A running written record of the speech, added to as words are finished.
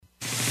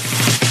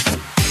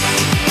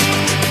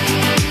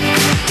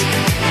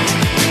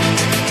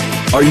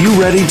Are you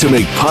ready to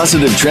make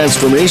positive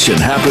transformation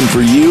happen for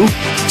you?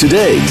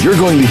 Today, you're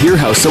going to hear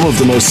how some of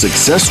the most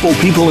successful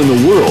people in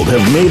the world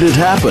have made it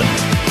happen.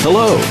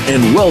 Hello,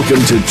 and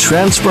welcome to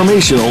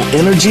Transformational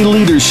Energy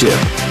Leadership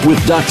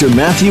with Dr.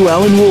 Matthew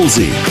Allen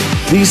Woolsey.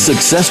 These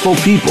successful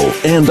people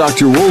and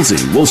Dr.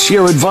 Woolsey will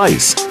share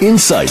advice,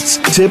 insights,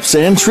 tips,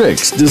 and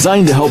tricks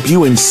designed to help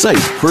you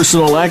incite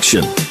personal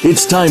action.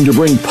 It's time to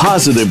bring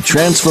positive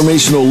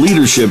transformational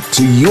leadership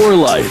to your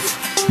life.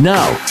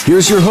 Now,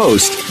 here's your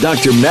host,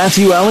 Dr.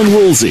 Matthew Allen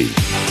Woolsey.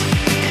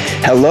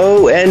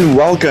 Hello and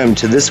welcome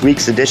to this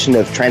week's edition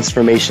of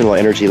Transformational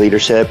Energy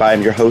Leadership.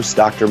 I'm your host,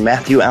 Dr.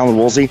 Matthew Allen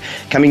Woolsey,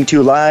 coming to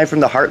you live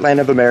from the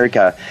heartland of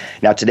America.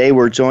 Now, today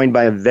we're joined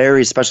by a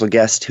very special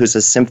guest who's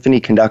a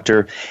symphony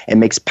conductor and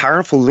makes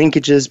powerful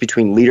linkages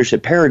between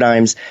leadership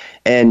paradigms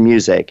and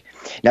music.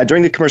 Now,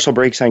 during the commercial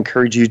breaks, I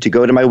encourage you to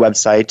go to my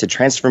website, to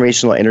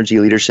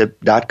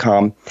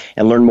transformationalenergyleadership.com,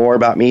 and learn more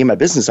about me and my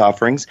business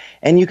offerings.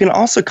 And you can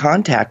also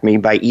contact me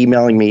by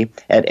emailing me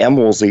at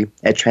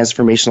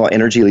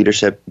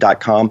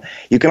mwoolsey@transformationalenergyleadership.com.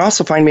 You can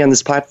also find me on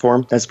this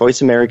platform, that's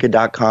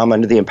voiceamerica.com,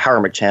 under the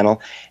Empowerment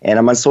channel. And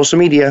I'm on social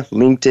media,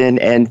 LinkedIn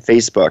and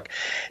Facebook.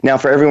 Now,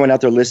 for everyone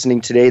out there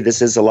listening today,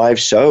 this is a live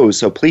show,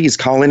 so please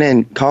call in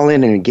and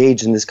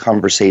engage in this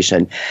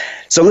conversation.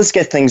 So let's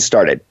get things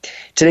started.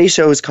 Today's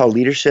show is called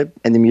Leadership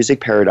and the Music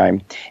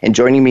Paradigm, and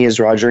joining me is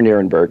Roger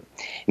Nierenberg.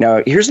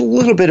 Now, here's a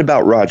little bit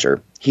about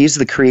Roger. He's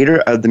the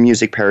creator of the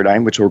music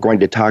paradigm, which we're going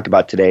to talk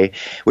about today,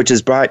 which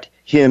has brought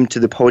him to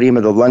the podium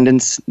of the London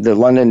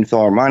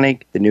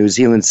Philharmonic, the New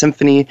Zealand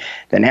Symphony,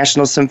 the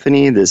National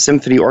Symphony, the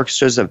symphony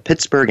orchestras of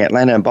Pittsburgh,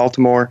 Atlanta, and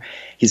Baltimore.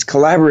 He's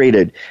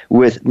collaborated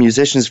with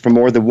musicians from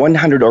more than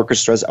 100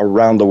 orchestras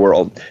around the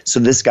world. So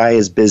this guy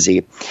is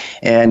busy.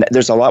 And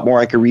there's a lot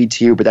more I could read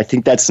to you, but I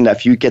think that's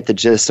enough. You get the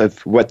gist of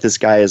what this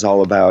guy is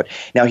all about.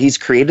 Now, he's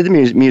created the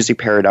music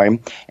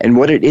paradigm, and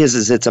what it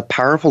is it's a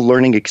powerful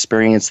learning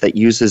experience that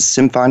uses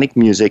symphonic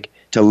music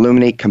to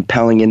illuminate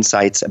compelling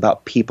insights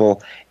about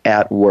people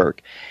at work.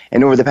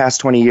 And over the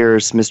past 20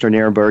 years, Mr.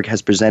 Nierenberg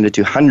has presented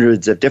to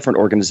hundreds of different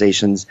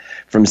organizations,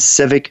 from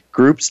civic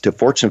groups to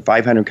Fortune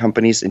 500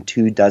 companies in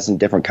 24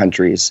 different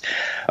countries.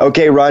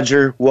 Okay,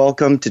 Roger,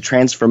 welcome to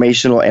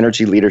Transformational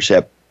Energy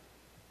Leadership.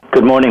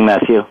 Good morning,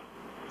 Matthew.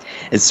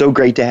 It's so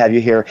great to have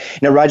you here.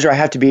 Now, Roger, I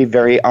have to be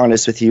very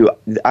honest with you.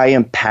 I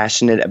am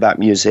passionate about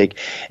music,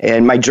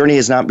 and my journey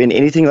has not been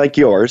anything like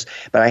yours,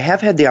 but I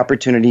have had the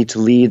opportunity to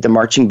lead the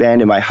marching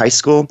band in my high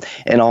school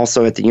and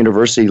also at the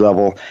university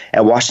level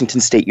at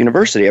Washington State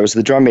University. I was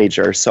the drum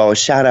major, so a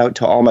shout out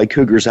to all my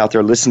Cougars out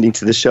there listening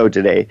to the show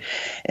today.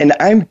 And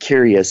I'm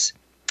curious,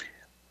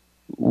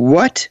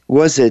 what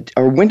was it,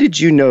 or when did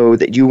you know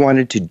that you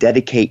wanted to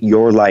dedicate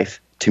your life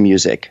to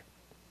music?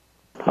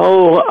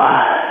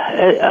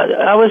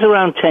 I was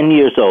around 10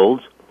 years old,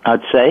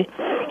 I'd say,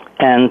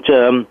 and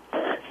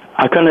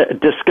I kind of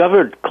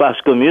discovered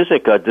classical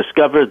music. I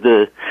discovered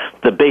the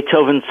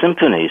Beethoven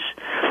symphonies.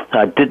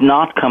 I did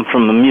not come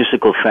from a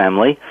musical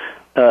family,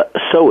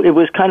 so it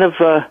was kind of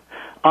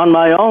on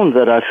my own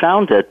that I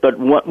found it. But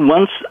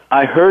once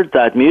I heard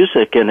that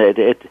music and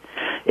it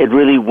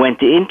really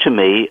went into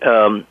me,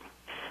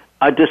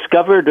 I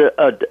discovered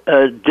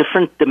a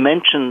different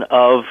dimension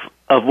of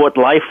what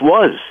life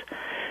was.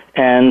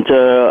 And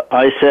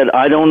I said,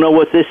 I don't know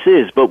what this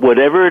is, but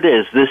whatever it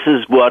is, this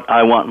is what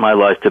I want my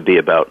life to be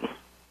about.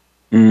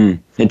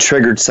 It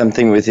triggered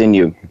something within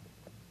you,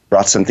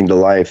 brought something to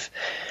life.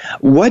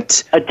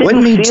 It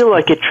didn't feel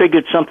like it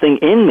triggered something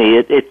in me.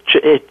 It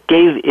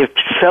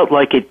felt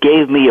like it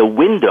gave me a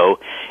window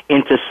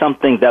into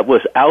something that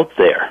was out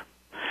there,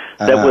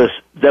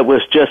 that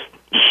was just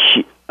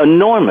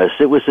enormous.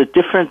 It was a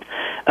different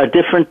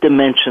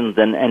dimension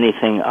than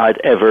anything I'd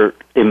ever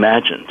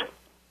imagined.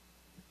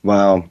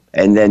 Wow.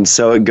 And then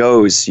so it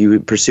goes. You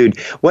pursued.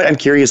 I'm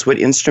curious, what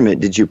instrument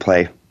did you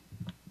play?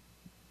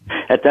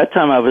 At that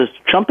time, I was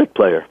a trumpet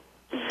player.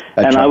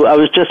 I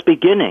was just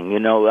beginning. You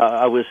know,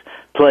 I was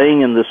playing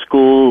in the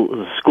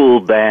school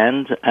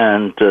band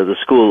and the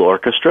school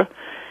orchestra.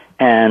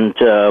 And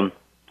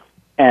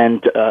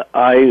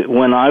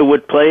when I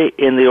would play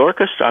in the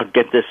orchestra, I'd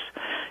get this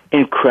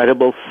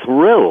incredible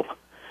thrill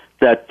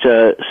that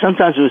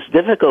sometimes it was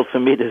difficult for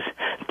me to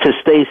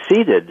stay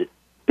seated,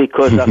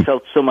 because I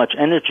felt so much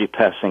energy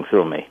passing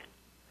through me.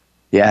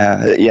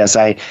 Yes,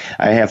 I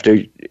have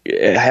to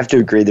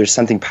agree. There's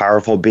something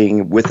powerful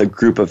being with a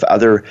group of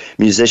other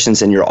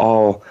musicians, and you're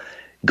all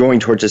going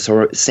towards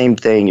the same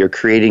thing. You're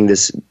creating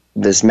this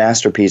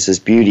masterpiece, this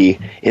beauty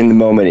in the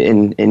moment,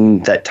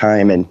 in that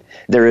time, and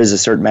there is a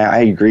certain. I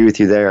agree with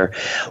you there.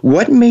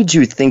 What made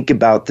you think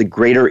about the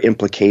greater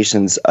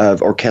implications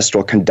of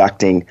orchestral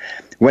conducting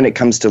when it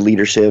comes to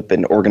leadership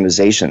and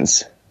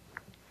organizations?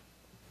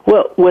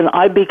 Well, when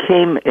I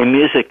became a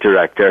music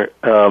director,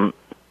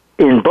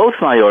 in both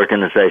my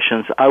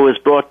organizations, I was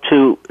brought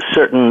to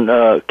certain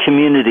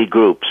community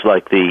groups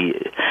like the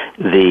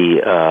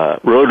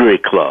Rotary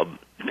Club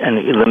and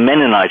the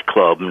Mennonite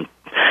Club, and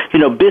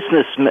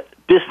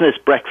business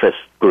breakfast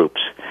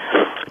groups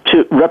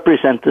to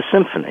represent the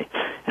symphony.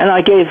 And I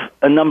gave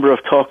a number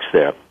of talks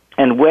there.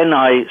 And when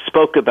I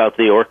spoke about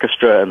the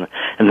orchestra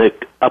and the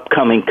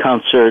upcoming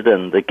concert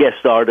and the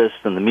guest artists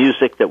and the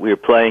music that we were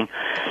playing,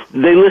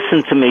 they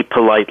listened to me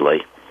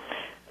politely.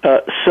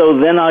 So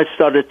then I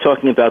started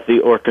talking about the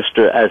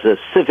orchestra as a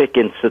civic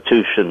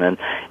institution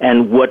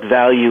and what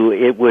value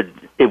it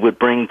would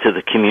bring to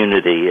the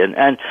community.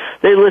 And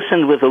they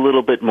listened with a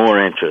little bit more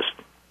interest.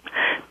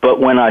 But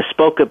when I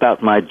spoke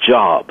about my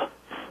job,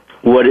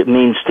 what it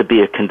means to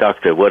be a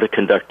conductor, what a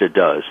conductor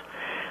does,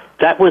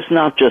 that was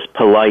not just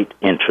polite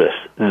interest.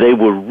 They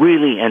were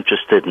really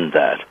interested in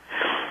that.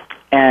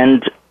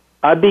 And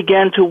I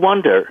began to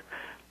wonder,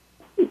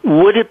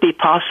 would it be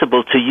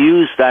possible to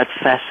use that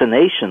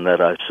fascination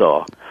that I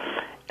saw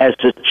as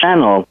a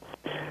channel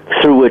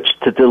through which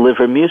to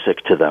deliver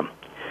music to them?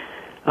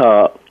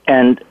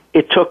 And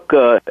it took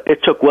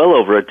well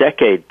over a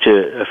decade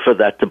for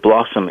that to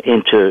blossom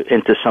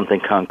into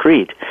something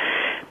concrete.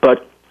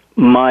 But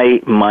my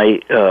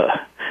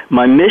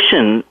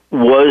mission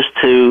was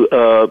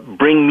to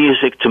bring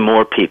music to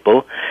more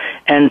people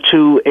and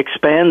to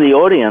expand the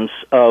audience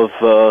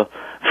for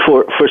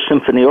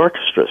symphony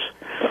orchestras.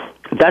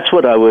 That's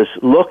what I was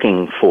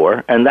looking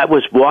for, and that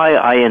was why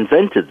I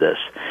invented this.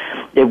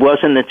 It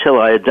wasn't until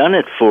I had done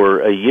it for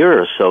a year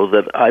or so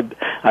that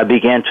I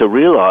began to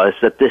realize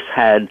that this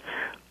had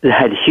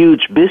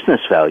huge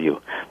business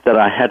value that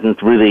I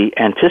hadn't really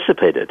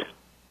anticipated.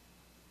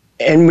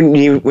 And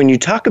when you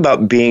talk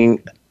about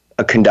being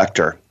a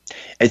conductor,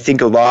 I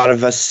think a lot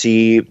of us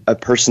see a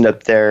person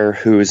up there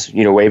who's,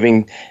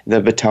 waving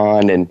the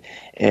baton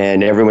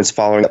and everyone's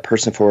following that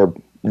person for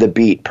the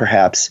beat,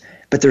 perhaps.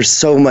 But there's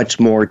so much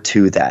more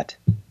to that.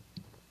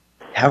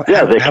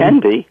 There can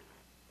be.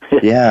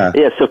 Yeah.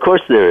 Yes, of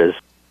course there is.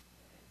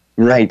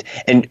 Right.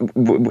 And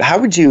how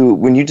would you,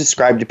 when you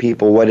describe to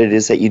people what it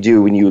is that you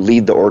do when you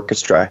lead the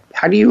orchestra,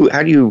 how do you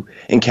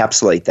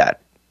encapsulate that?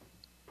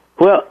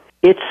 Well,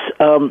 it's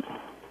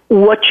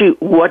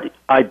what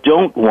I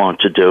don't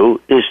want to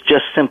do is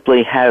just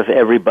simply have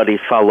everybody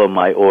follow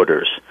my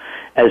orders,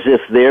 as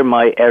if they're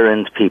my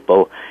errand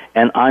people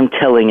and I'm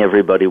telling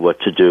everybody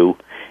what to do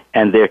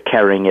and they're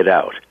carrying it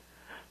out.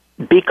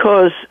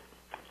 Because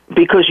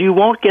you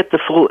won't get the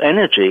full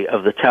energy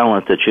of the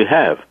talent that you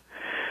have.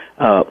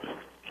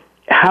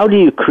 How do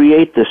you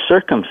create the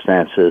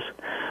circumstances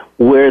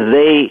where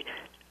they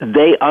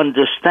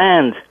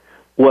understand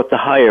what the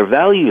higher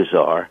values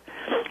are,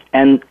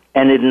 and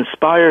it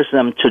inspires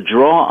them to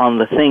draw on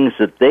the things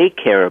that they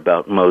care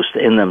about most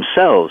in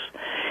themselves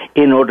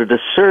in order to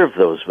serve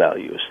those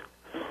values?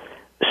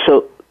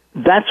 So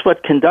that's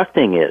what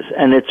conducting is,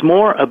 and it's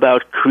more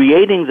about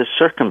creating the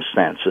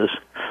circumstances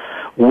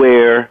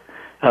where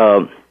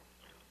the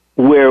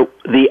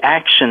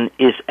action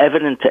is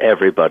evident to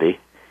everybody,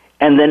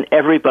 and then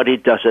everybody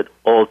does it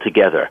all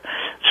together,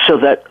 so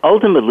that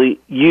ultimately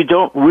you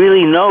don't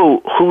really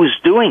know who's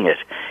doing it.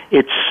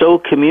 It's so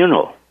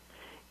communal.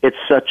 It's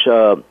such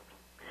a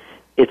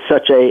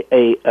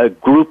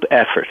group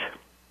effort.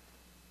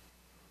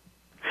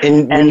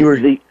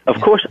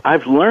 Of course,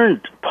 I've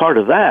learned part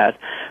of that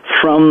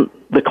from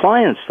the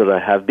clients that I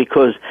have,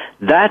 because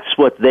that's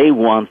what they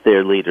want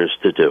their leaders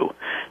to do.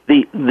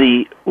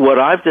 What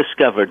I've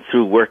discovered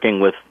through working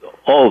with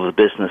all the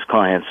business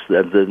clients,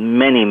 the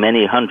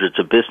many hundreds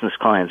of business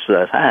clients that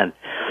I've had,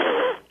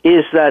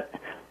 is that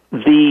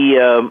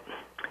the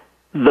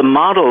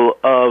model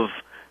of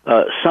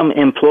some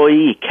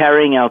employee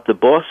carrying out the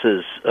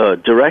boss's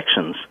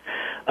directions,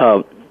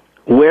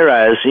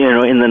 whereas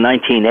in the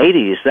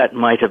 1980s that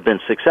might have been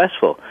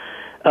successful.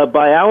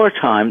 By our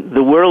time,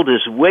 the world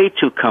is way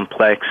too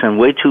complex and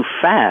way too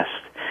fast,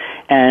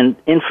 and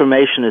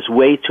information is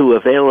way too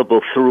available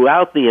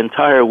throughout the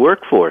entire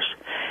workforce.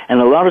 And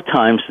a lot of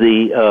times,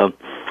 the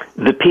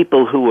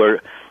people who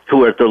are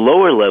at the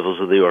lower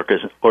levels of the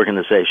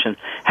organization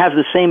have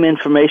the same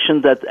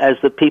information as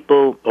the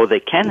people, or they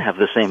can have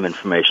the same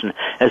information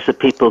as the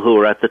people who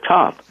are at the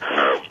top.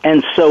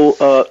 And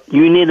so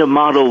you need a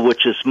model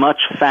which is much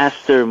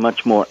faster,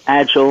 much more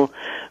agile,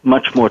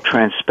 much more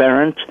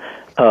transparent,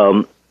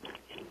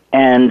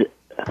 and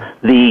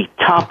the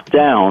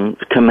top-down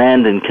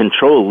command and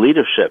control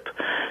leadership,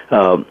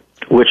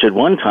 which at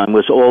one time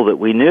was all that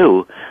we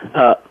knew,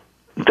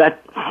 that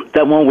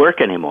won't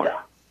work anymore.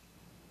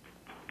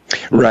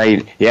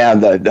 Right. Yeah.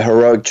 The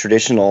heroic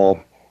traditional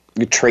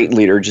trait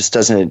leader just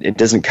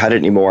doesn't cut it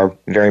anymore.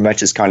 Very much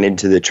has gone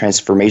into the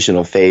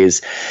transformational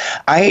phase.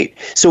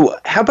 So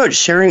how about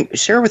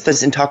share with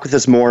us and talk with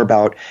us more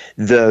about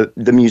the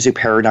music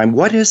paradigm.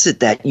 What is it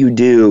that you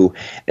do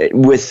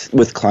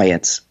with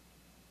clients?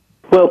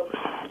 Well,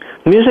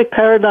 music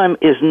paradigm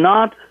is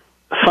not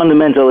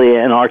fundamentally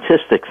an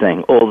artistic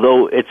thing,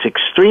 although it's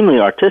extremely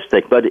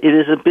artistic, but it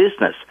is a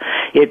business.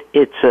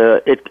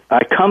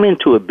 I come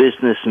into a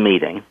business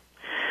meeting,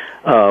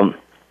 and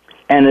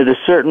at a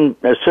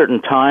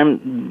certain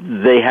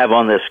time, they have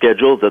on their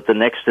schedule that the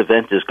next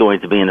event is going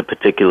to be in a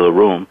particular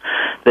room.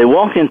 They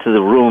walk into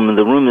the room, and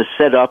the room is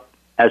set up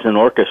as an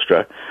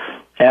orchestra,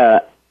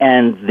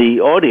 and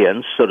the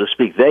audience, so to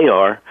speak,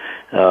 they're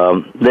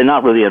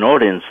not really an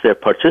audience, they're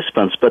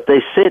participants, but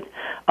they sit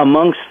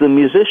amongst the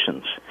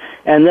musicians.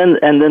 And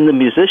then the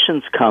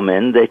musicians come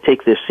in, they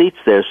take their seats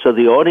there, so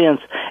the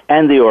audience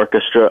and the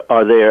orchestra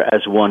are there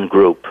as one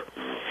group.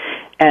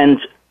 And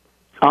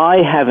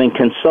I, having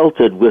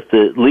consulted with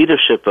the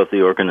leadership of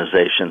the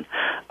organization,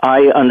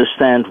 I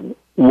understand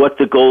what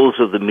the goals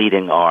of the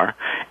meeting are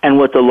and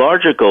what the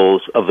larger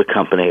goals of the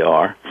company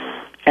are.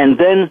 And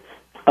then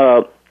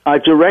I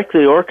direct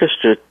the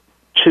orchestra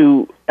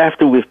to,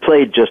 after we've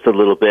played just a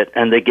little bit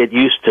and they get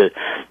used to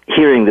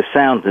hearing the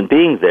sounds and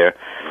being there,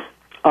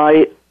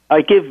 I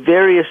give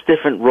various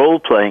different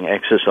role-playing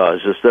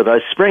exercises that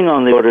I spring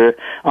on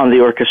the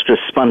orchestra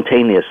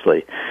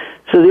spontaneously.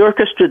 So the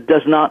orchestra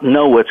does not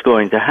know what's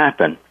going to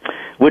happen,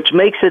 which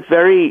makes it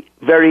very,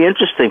 very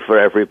interesting for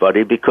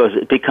everybody because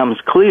it becomes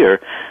clear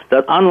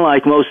that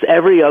unlike most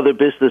every other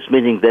business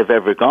meeting they've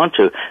ever gone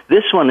to,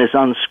 this one is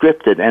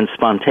unscripted and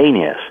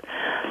spontaneous.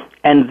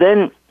 And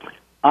then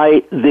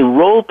the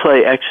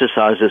role-play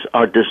exercises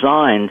are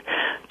designed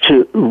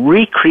to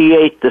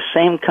recreate the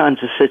same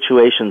kinds of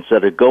situations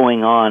that are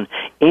going on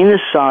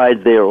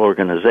inside their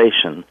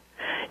organization,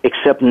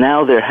 except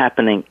now they're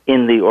happening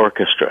in the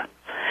orchestra.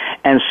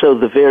 And so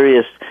the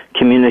various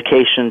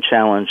communication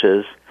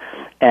challenges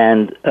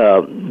and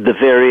the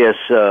various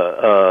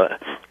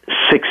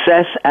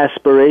success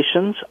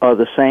aspirations are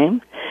the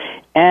same,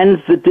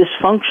 and the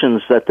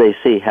dysfunctions that they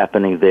see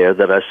happening there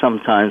that I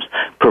sometimes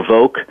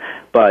provoke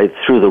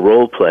through the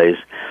role plays,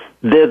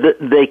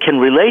 they can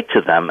relate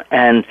to them.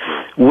 And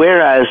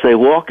whereas they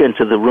walk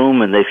into the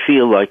room and they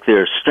feel like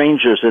they're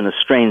strangers in a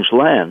strange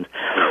land,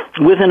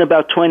 within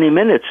about 20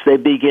 minutes they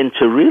begin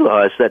to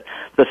realize that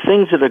the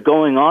things that are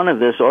going on in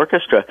this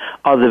orchestra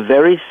are the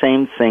very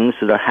same things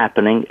that are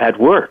happening at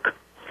work.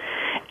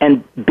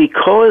 And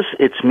because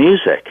it's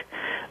music,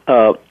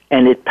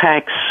 and it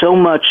packs so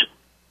much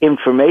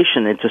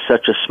information into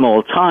such a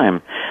small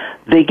time,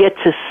 they get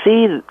to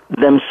see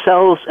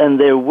themselves and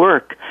their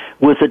work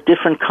with a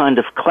different kind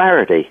of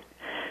clarity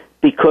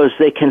because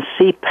they can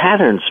see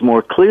patterns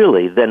more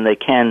clearly than they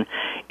can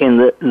in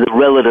the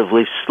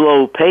relatively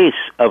slow pace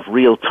of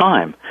real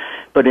time.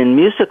 But in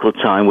musical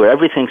time, where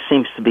everything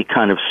seems to be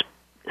kind of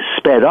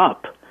sped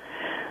up,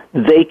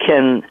 they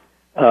can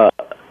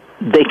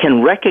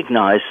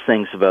recognize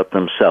things about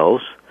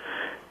themselves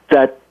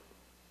that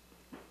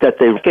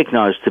they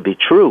recognize to be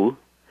true,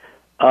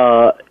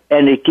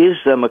 and it gives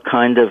them a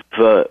kind of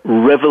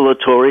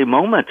revelatory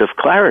moment of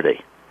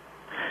clarity.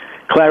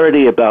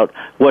 Clarity about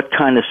what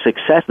kind of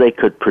success they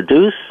could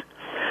produce,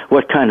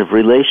 what kind of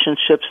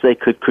relationships they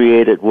could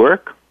create at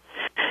work,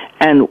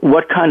 and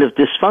what kind of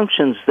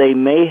dysfunctions they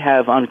may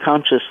have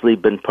unconsciously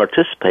been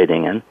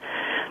participating in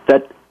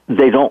that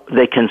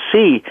they can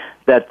see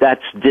that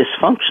that's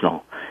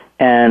dysfunctional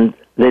and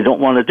they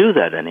don't want to do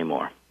that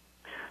anymore.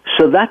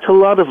 So that's a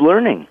lot of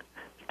learning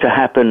to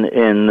happen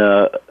in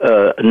a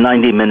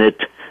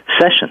 90-minute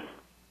session.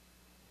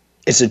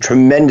 It's a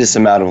tremendous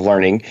amount of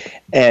learning.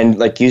 And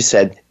like you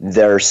said,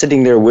 they're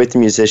sitting there with the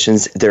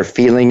musicians. They're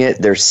feeling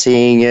it. They're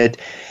seeing it.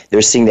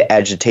 They're seeing the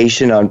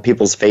agitation on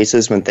people's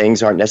faces when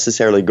things aren't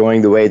necessarily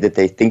going the way that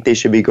they think they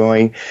should be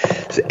going.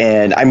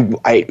 And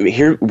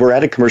here we're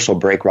at a commercial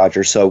break,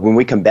 Roger. So when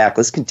we come back,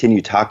 let's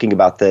continue talking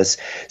about this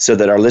so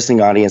that our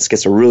listening audience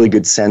gets a really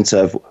good sense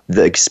of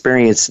the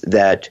experience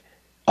that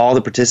all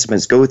the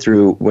participants go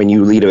through when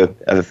you lead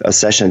a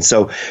session.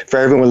 So for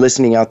everyone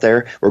listening out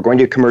there, we're going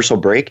to a commercial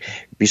break.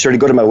 Be sure to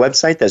go to my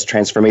website. That's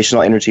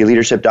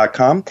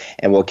transformationalenergyleadership.com,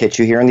 and we'll catch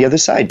you here on the other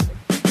side.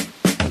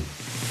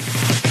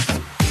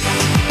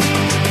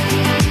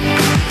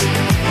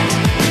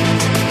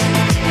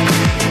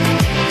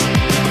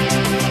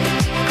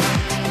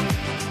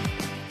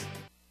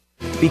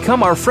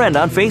 Become our friend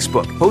on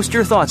Facebook. Post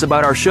your thoughts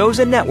about our shows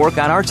and network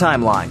on our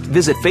timeline.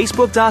 Visit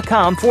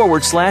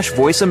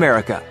facebook.com/Voice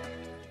America.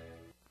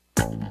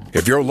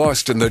 If you're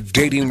lost in the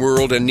dating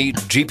world and need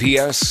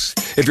GPS,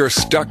 if you're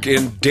stuck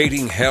in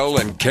dating hell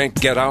and can't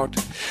get out,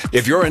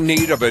 if you're in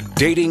need of a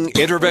dating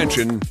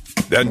intervention,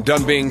 then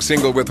Done Being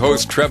Single with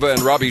hosts Treva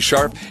and Robbie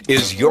Sharp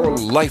is your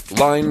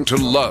lifeline to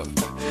love.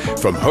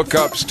 From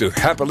hookups to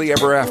happily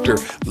ever after,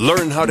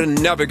 learn how to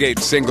navigate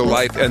single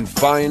life and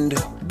find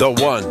the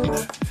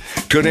one.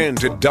 Tune in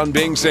to Done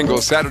Being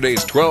Single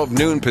Saturdays 12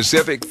 noon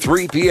Pacific,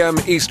 3 p.m.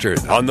 Eastern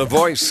on the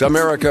Voice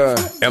America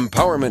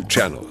Empowerment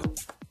Channel.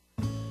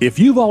 If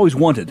you've always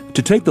wanted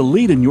to take the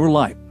lead in your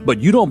life, but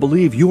you don't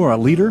believe you are a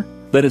leader,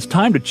 then it's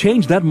time to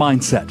change that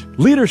mindset.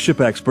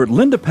 Leadership expert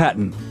Linda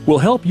Patton will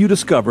help you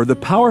discover the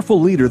powerful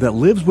leader that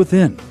lives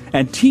within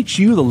and teach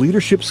you the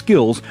leadership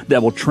skills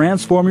that will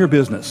transform your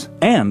business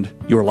and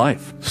your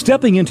life.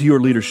 Stepping into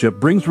your leadership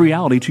brings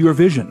reality to your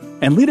vision,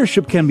 and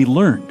leadership can be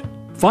learned.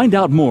 Find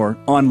out more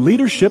on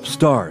Leadership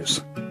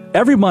Stars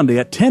every Monday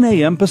at 10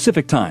 a.m.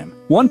 Pacific Time,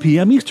 1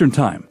 p.m. Eastern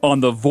Time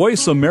on the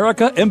Voice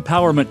America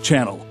Empowerment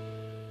Channel.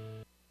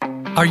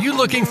 Are you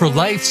looking for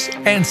life's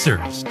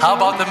answers? How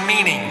about the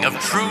meaning of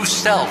true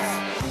self?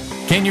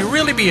 Can you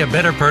really be a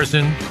better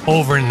person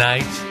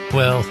overnight?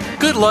 Well,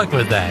 good luck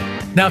with that.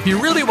 Now, if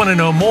you really want to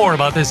know more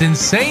about this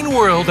insane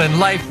world and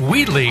life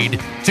we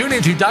lead, tune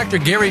into Dr.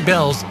 Gary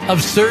Bell's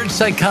Absurd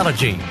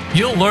Psychology.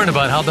 You'll learn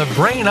about how the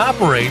brain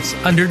operates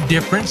under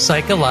different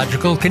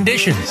psychological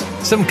conditions.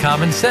 Some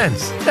common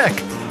sense. Heck,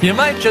 you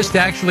might just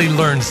actually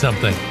learn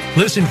something.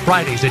 Listen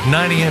Fridays at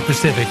 9 a.m.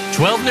 Pacific,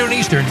 12 noon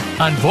Eastern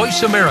on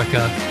Voice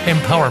America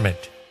Empowerment.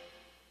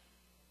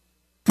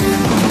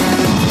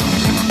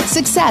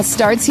 Success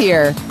starts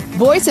here.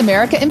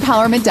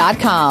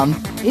 VoiceAmericaEmpowerment.com.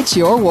 It's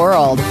your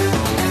world.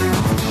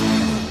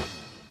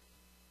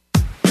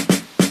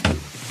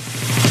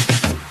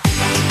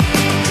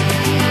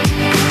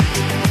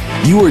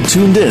 You are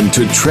tuned in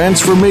to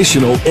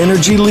Transformational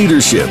Energy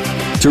Leadership.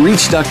 To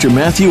reach Dr.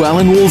 Matthew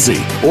Allen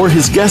Woolsey or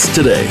his guest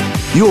today,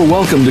 you are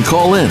welcome to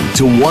call in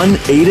to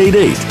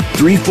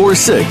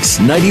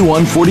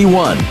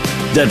 1-888-346-9141.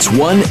 That's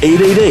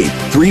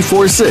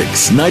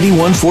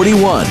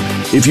 1-888-346-9141.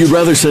 If you'd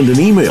rather send an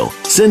email,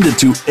 send it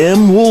to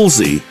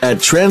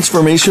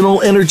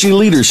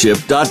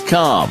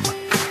mwoolsey@transformationalenergyleadership.com.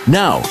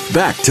 Now,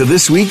 back to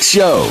this week's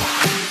show.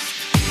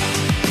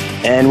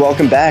 And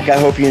welcome back. I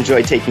hope you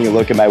enjoyed taking a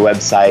look at my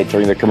website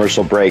during the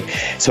commercial break.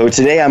 So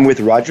today I'm with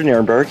Roger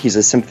Nierenberg. He's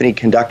a symphony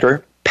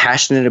conductor,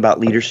 passionate about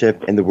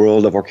leadership in the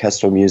world of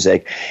orchestral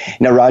music.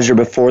 Now, Roger,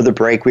 before the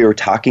break, we were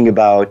talking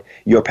about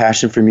your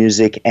passion for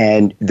music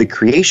and the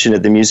creation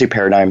of the music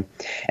paradigm.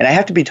 And I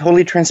have to be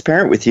totally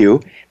transparent with you.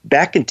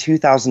 Back in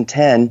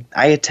 2010,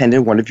 I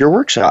attended one of your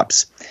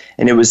workshops.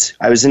 And I was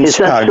in Chicago. Is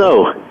that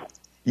so?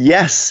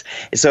 Yes.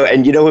 So,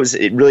 and what was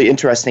really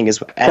interesting is...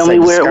 Tell me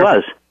where it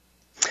was.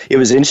 It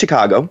was in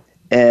Chicago,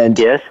 and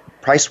yes.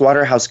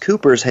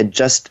 PricewaterhouseCoopers had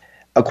just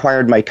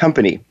acquired my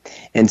company.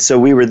 And so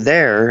we were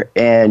there,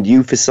 and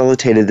you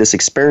facilitated this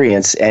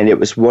experience, and it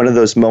was one of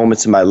those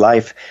moments in my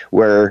life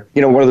where,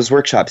 one of those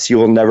workshops you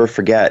will never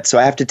forget. So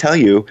I have to tell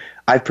you,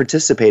 I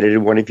participated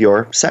in one of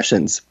your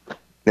sessions.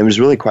 It was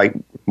really quite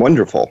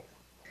wonderful.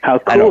 How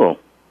cool. I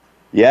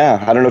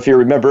don't know if you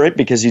remember it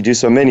because you do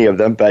so many of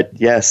them, but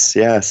yes.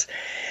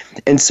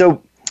 And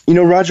so,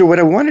 Roger, what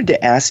I wanted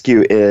to ask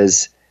you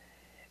is,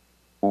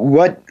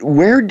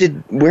 where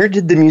did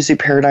the music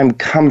paradigm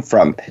come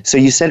from? So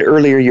you said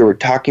earlier you were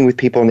talking with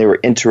people and they were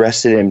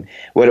interested in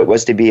what it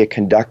was to be a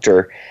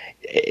conductor.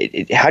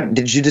 How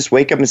did you just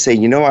wake up and say,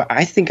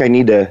 I think I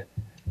need to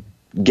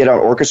get our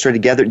orchestra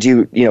together?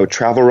 Do you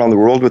travel around the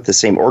world with the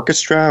same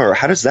orchestra, or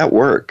how does that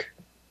work?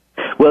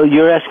 Well,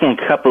 you're asking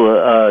a couple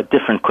of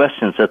different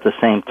questions at the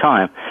same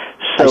time.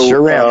 So I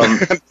sure am.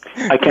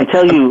 I can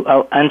tell you,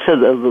 I'll answer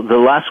the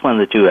last one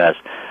that you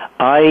asked.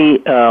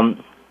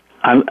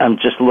 I'm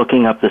just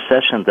looking up the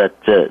session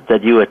that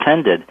you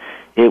attended.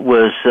 It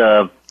was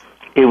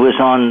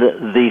on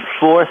the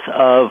 4th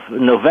of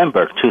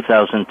November,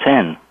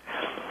 2010.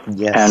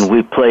 Yes. And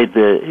we played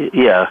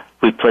the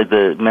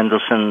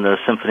Mendelssohn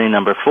Symphony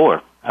No.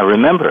 4. I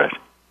remember it.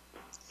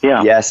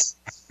 Yeah. Yes,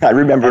 I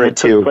remember it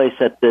too. Took place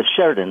at the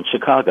Sheraton,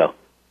 Chicago.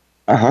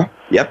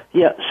 Yep.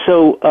 Yeah.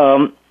 So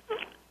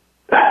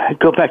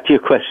go back to your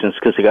questions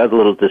because I got a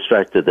little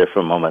distracted there for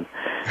a moment.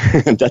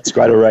 That's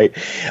quite all right.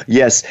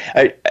 Yes.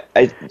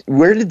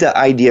 Where did the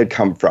idea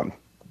come from?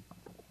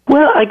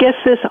 Well, I guess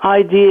this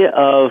idea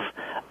of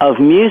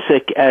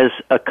music as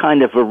a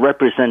kind of a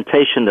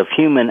representation of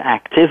human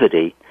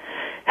activity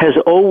has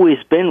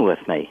always been with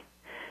me.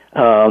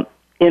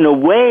 In a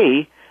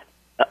way,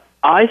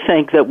 I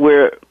think that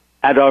we're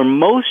at our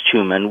most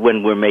human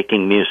when we're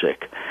making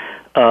music.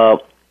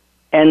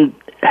 And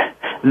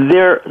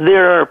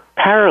there are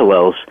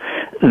parallels.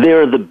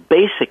 There are the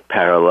basic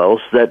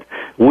parallels that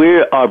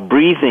we are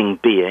breathing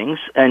beings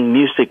and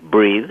music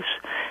breathes,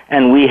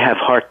 and we have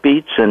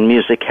heartbeats and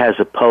music has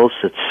a pulse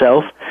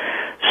itself.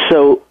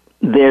 So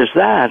there's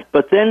that.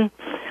 But then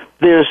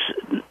there's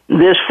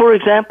for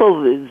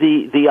example,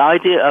 the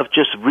idea of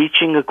just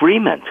reaching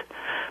agreement.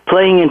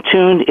 Playing in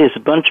tune is a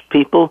bunch of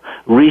people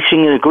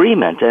reaching an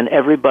agreement and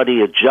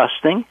everybody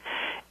adjusting,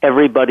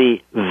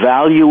 everybody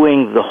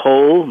valuing the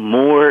whole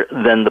more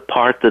than the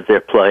part that they're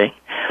playing.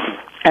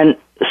 And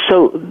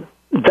so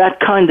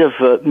that kind of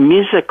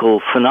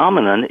musical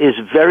phenomenon is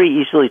very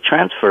easily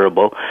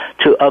transferable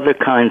to other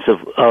kinds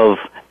of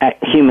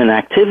human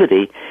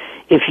activity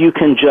if you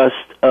can just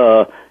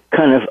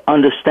kind of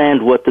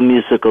understand what the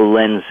musical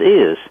lens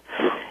is.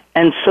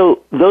 And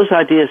so those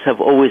ideas have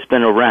always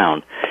been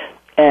around.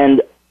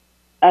 And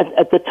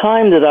at the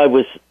time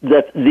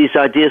that these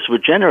ideas were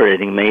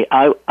generating me,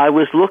 I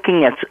was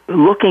looking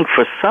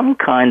for some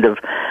kind of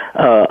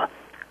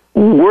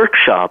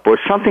workshop or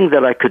something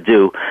that I could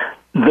do,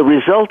 the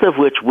result of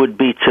which would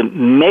be to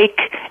make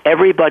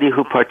everybody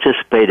who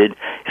participated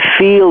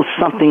feel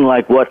something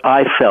like what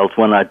I felt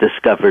when I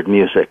discovered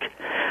music.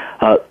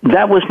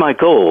 That was my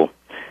goal.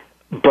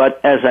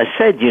 But as I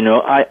said,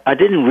 I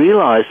didn't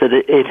realize that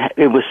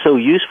it was so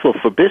useful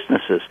for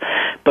businesses.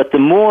 But the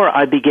more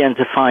I began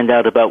to find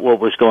out about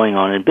what was going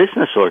on in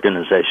business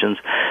organizations,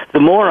 the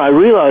more I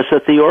realized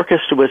that the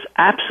orchestra was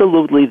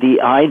absolutely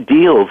the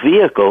ideal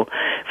vehicle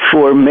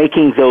for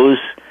making those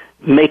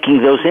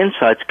making those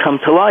insights come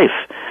to life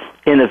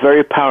in a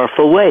very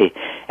powerful way.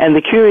 And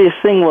the curious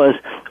thing was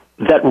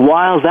that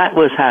while that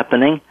was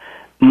happening,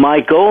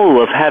 my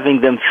goal of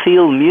having them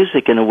feel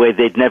music in a way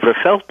they'd never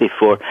felt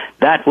before,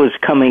 that was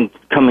coming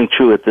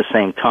true at the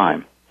same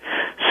time.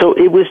 So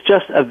it was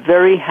just a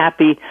very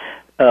happy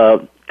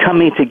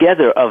coming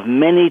together of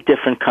many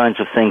different kinds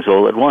of things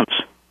all at once.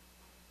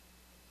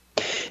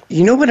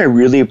 You know what I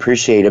really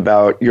appreciate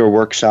about your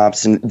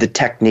workshops and the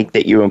technique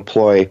that you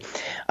employ?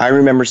 I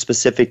remember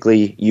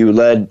specifically you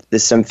led the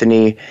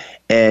symphony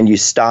and you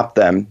stopped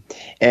them,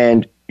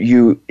 and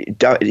you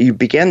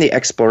began the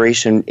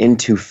exploration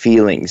into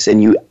feelings,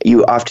 and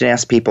you often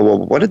ask people, well,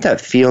 what did that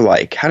feel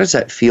like? How does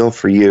that feel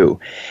for you?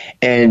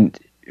 And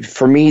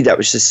for me, that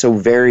was just so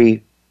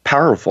very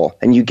powerful,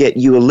 and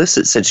you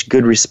elicit such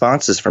good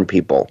responses from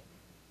people.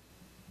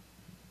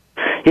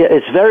 Yeah,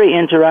 it's very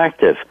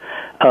interactive.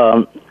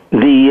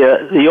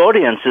 The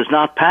audience is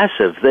not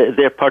passive;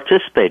 they're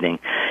participating,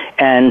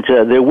 and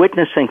they're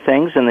witnessing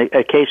things. And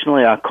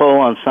occasionally, I call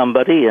on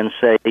somebody and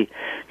say,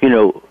 you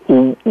know,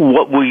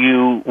 what were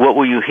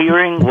you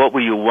hearing? What were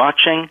you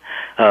watching?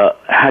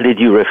 How did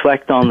you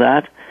reflect on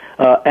that?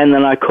 And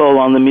then I call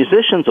on the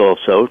musicians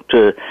also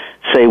to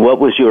say, what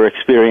was your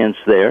experience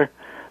there?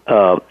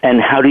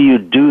 And how do you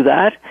do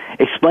that?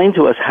 Explain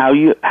to us how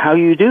you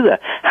do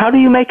that. How do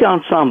you make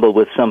ensemble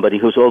with somebody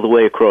who's all the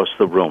way across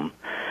the room?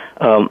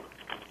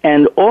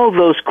 And all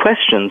those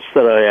questions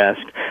that I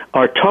ask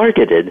are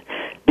targeted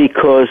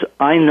because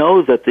I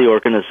know that the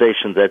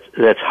organization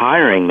that's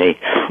hiring me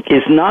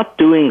is not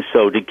doing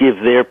so to give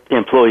their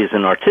employees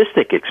an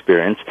artistic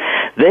experience.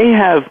 They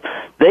have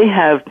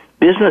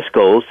business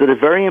goals that are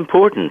very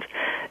important,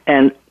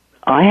 and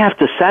I have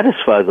to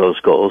satisfy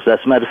those goals. As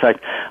a matter of fact,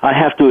 I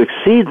have to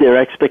exceed their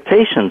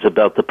expectations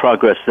about the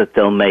progress that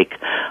they'll make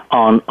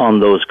on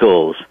those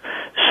goals.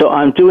 So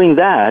I'm doing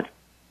that,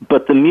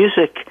 but the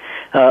music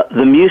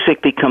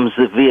becomes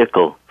the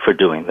vehicle for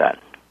doing that.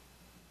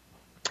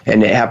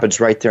 And it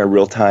happens right there in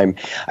real time.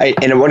 I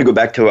want to go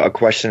back to a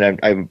question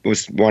I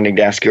was wanting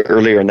to ask you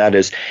earlier, and that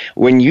is,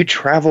 when you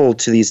travel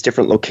to these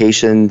different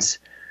locations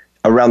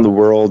around the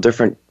world,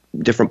 different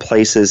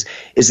places,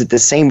 is it the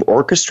same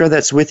orchestra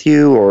that's with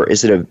you, or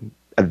is it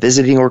a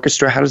visiting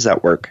orchestra? How does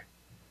that work?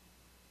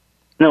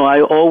 No,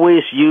 I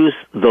always use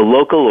the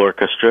local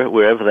orchestra,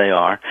 wherever they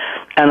are,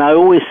 and I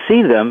always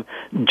see them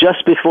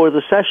just before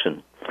the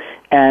session.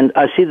 And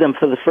I see them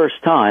for the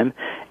first time,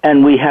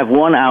 and we have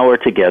 1 hour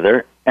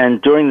together,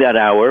 and during that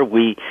hour,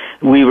 we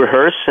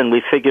rehearse and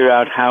we figure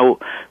out how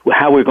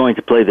we're going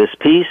to play this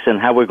piece and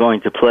how we're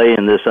going to play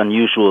in this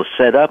unusual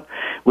setup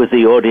with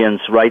the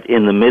audience right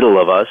in the middle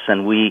of us,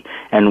 and we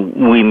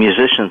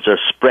musicians are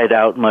spread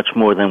out much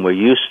more than we're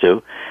used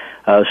to.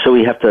 So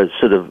we have to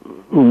sort of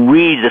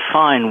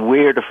redefine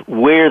where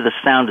the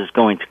sound is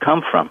going to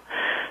come from.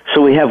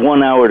 So we have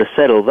 1 hour to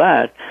settle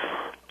that.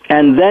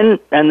 And then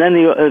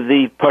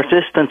the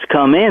participants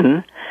come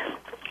in,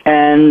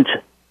 and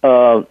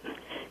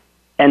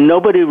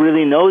nobody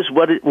really knows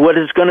what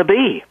it's going to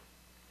be.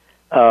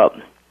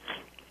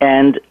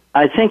 And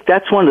I think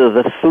that's one of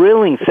the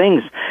thrilling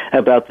things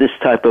about this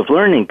type of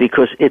learning,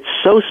 because it's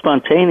so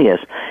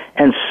spontaneous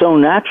and so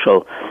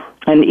natural.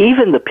 And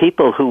even the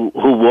people who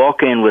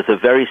walk in with a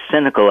very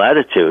cynical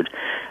attitude,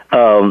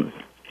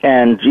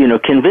 and,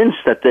 convinced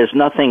that there's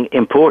nothing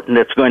important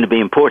that's going to be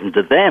important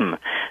to them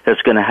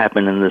that's going to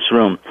happen in this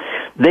room,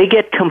 they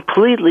get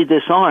completely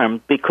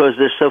disarmed because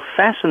they're so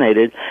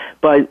fascinated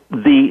by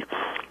the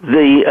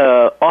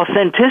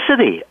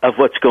authenticity of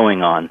what's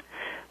going on.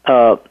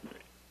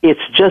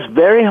 It's just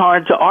very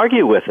hard to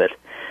argue with it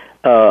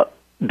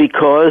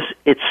because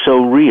it's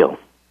so real.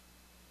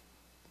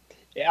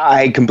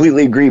 I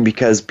completely agree,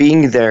 because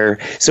being there,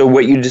 so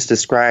what you just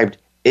described,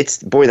 that's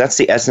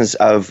the essence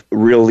of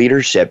real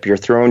leadership. You're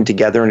thrown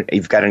together and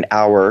you've got an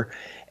hour,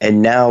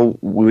 and now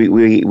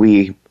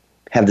we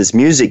have this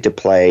music to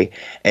play,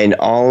 and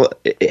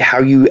how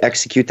you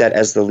execute that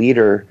as the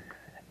leader,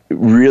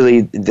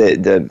 really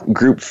the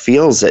group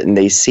feels it and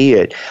they see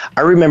it.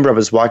 I remember I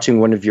was watching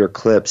one of your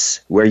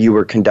clips where you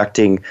were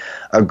conducting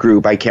a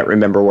group, I can't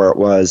remember where it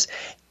was,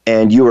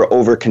 and you were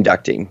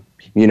over-conducting,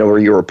 where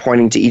you were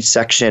pointing to each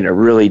section and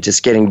really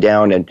just getting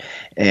down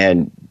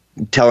and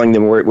telling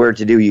them where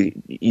to do.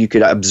 You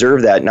could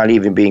observe that, not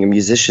even being a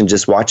musician,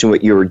 just watching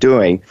what you were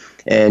doing.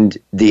 And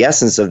the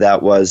essence of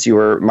that was you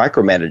were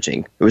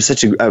micromanaging. It was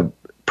such a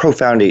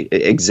profound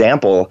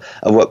example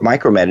of what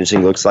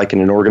micromanaging looks like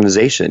in an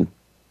organization.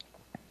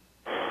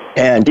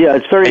 And yeah,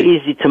 it's very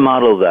easy to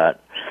model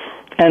that.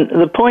 And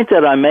the point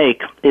that I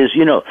make is,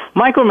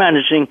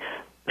 micromanaging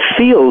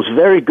feels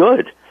very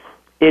good.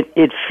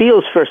 It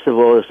feels, first of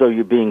all, as though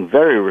you're being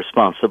very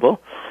responsible,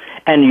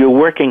 and you're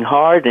working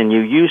hard, and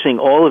you're using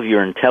all of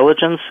your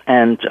intelligence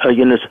and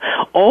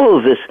all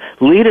of this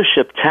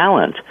leadership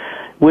talent,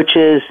 which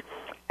is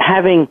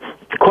having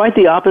quite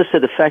the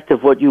opposite effect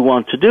of what you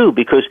want to do,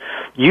 because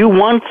you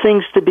want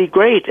things to be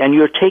great, and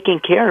you're taking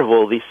care of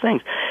all these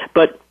things.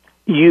 But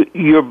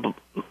you're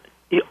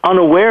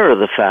unaware of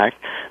the fact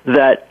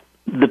that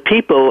the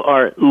people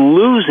are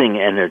losing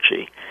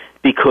energy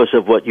because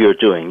of what you're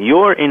doing.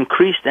 Your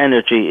increased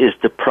energy is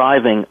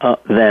depriving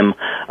them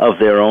of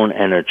their own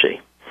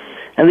energy.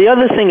 And the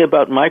other thing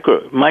about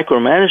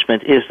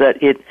micromanagement is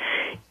that it,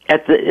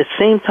 at the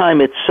same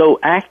time it's so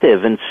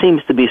active and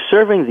seems to be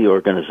serving the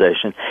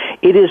organization,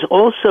 it is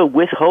also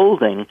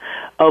withholding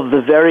of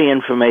the very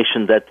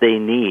information that they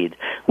need,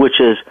 which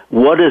is,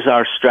 what is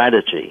our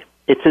strategy?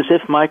 It's as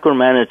if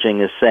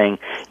micromanaging is saying,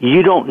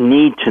 you don't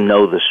need to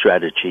know the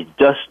strategy,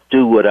 just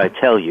do what I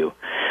tell you.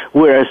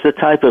 Whereas the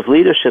type of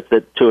leadership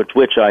to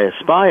which I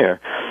aspire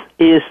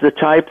is the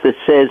type that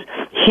says,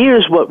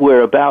 here's what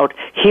we're about,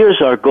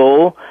 here's our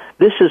goal,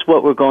 this is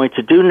what we're going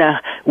to do now,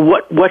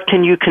 what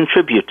can you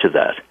contribute to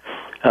that?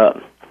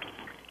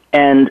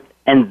 And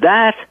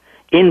that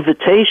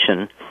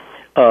invitation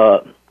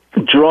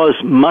draws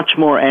much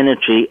more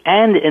energy,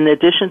 and in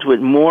addition to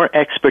it, more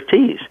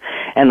expertise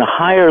and a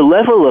higher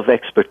level of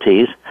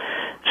expertise,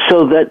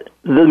 so that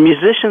the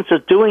musicians are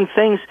doing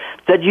things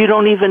that you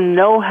don't even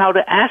know how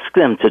to ask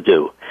them to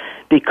do,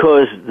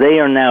 because they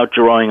are now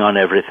drawing on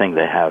everything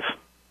they have.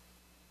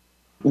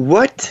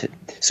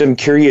 So I'm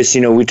curious,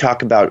 we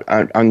talk about,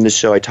 on this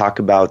show, I talk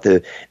about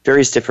the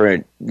various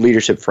different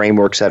leadership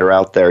frameworks that are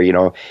out there,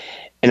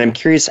 and I'm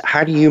curious,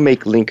 how do you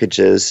make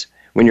linkages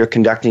when you're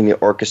conducting the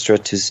orchestra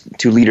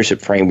to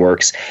leadership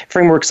frameworks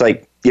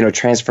like,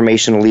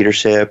 transformational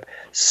leadership,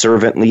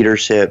 servant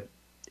leadership,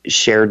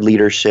 shared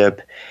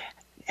leadership?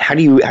 How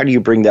do you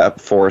bring that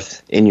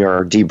forth in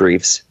your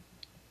debriefs?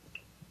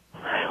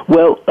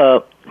 Well,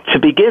 to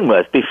begin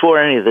with, before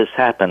any of this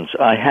happens,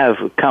 I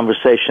have a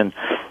conversation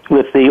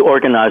with the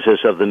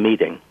organizers of the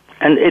meeting.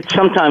 And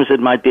sometimes it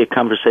might be a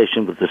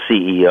conversation with the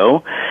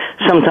CEO.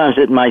 Sometimes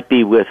it might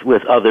be with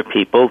other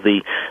people,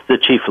 the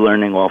chief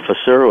learning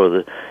officer,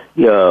 or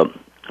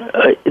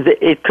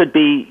it could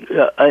be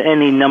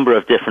any number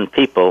of different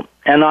people.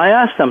 And I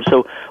ask them,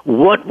 so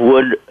what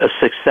would a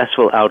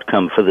successful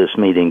outcome for this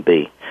meeting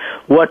be?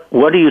 What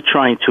are you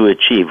trying to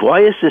achieve?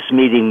 Why is this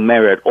meeting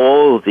merit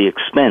all of the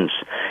expense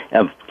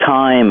of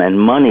time and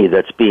money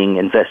that's being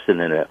invested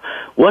in it?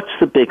 What's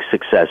the big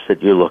success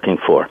that you're looking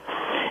for?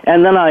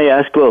 And then I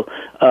ask,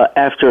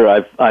 after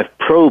I've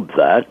probed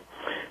that,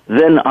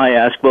 then I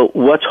ask,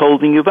 what's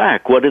holding you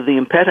back? What are the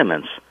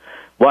impediments?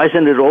 Why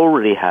isn't it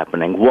already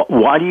happening?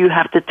 Why do you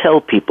have to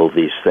tell people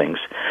these things?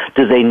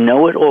 Do they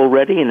know it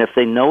already? And if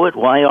they know it,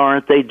 why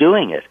aren't they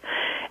doing it?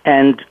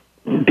 And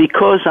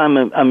because I'm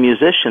a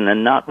musician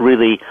and not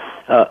really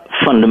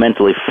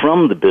fundamentally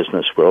from the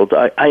business world,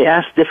 I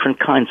ask different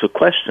kinds of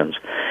questions.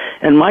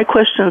 And my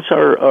questions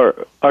are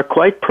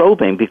quite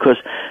probing, because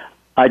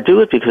I do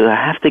it because I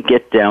have to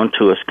get down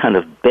to a kind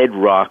of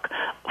bedrock,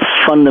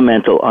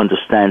 fundamental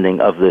understanding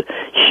of the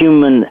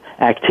human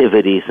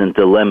activities and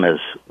dilemmas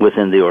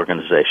within the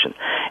organization.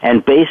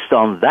 And based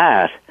on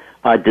that,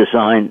 I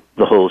design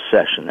the whole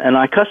session. And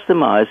I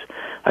customize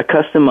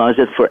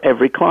it for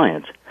every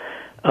client.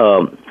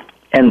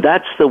 And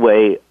that's the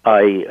way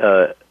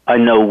I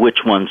know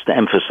which ones to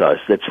emphasize.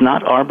 It's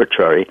not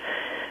arbitrary,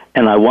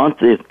 and I want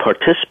the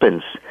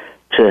participants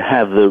to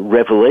have the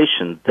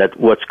revelation that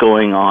what's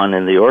going on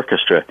in the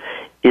orchestra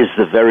is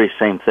the very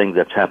same thing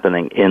that's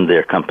happening in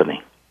their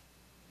company.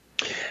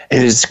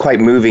 And it's quite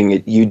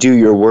moving. You do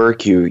your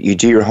work, you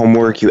do your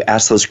homework, you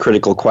ask those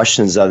critical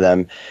questions of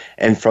them,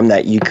 and from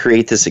that you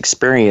create this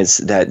experience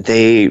that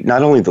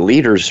not only the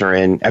leaders are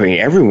in,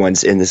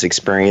 everyone's in this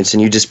experience,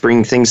 and you just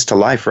bring things to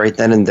life right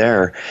then and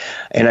there.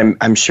 And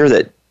I'm sure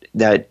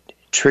that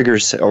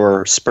triggers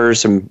or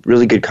spurs some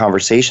really good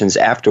conversations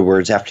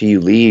afterwards, after you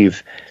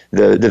leave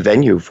the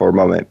venue for a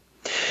moment.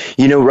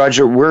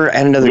 Roger, we're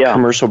at another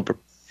commercial.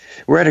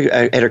 We're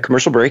at a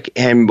commercial break,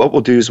 and what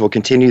we'll do is we'll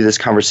continue this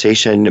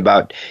conversation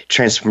about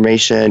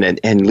transformation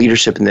and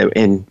leadership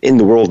in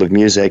the world of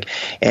music.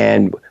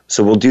 And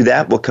so we'll do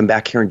that. We'll come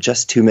back here in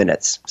just 2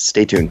 minutes.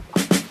 Stay tuned.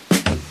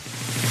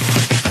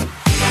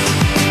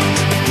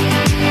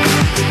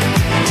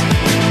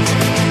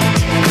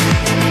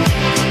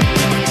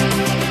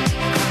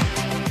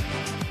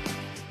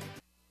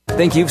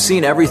 Think you've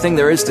seen everything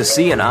there is to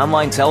see in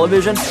online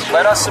television?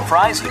 Let us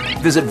surprise you.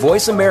 Visit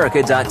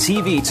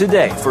voiceamerica.tv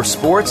today for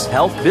sports,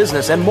 health,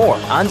 business, and more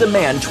on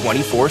demand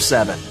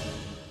 24/7.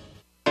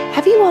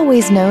 Have you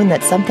always known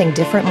that something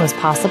different was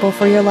possible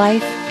for your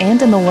life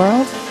and in the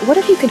world? What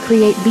if you could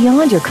create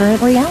beyond your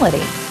current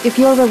reality? If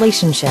your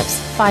relationships,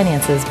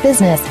 finances,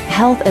 business,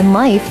 health, and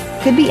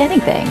life could be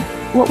anything,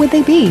 what would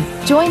they be?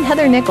 Join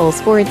Heather Nichols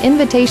for an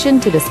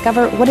invitation to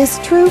discover what is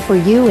true for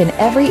you in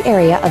every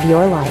area of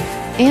your life,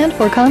 and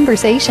for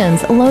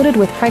conversations loaded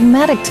with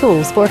pragmatic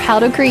tools for how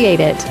to create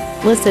it.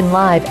 Listen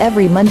live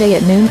every Monday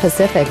at noon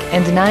Pacific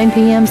and 9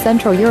 p.m.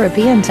 Central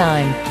European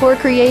Time for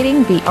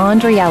Creating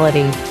Beyond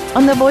Reality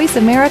on the Voice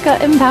America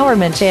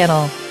Empowerment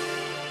Channel.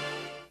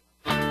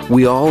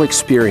 We all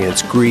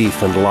experience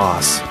grief and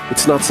loss.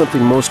 It's not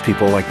something most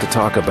people like to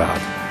talk about,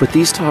 but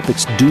these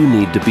topics do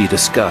need to be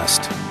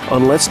discussed.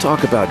 On Let's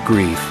Talk About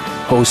Grief,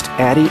 host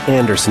Addie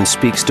Anderson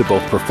speaks to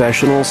both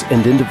professionals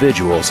and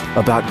individuals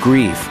about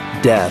grief,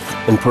 death,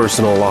 and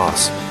personal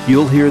loss.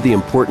 You'll hear the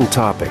important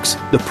topics,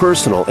 the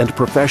personal and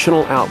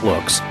professional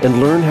outlooks, and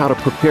learn how to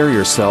prepare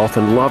yourself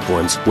and loved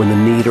ones when the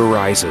need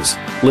arises.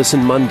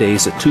 Listen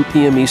Mondays at 2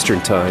 p.m. Eastern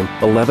Time,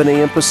 11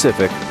 a.m.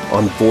 Pacific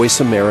on Voice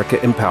America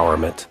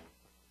Empowerment.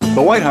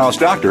 The White House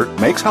doctor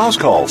makes house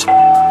calls.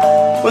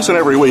 Listen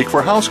every week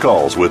for House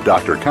Calls with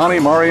Dr. Connie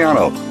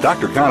Mariano.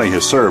 Dr. Connie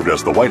has served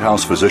as the White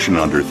House physician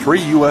under 3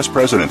 U.S.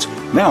 presidents.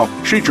 Now,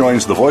 she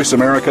joins the Voice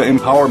America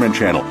Empowerment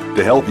Channel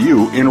to help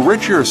you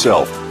enrich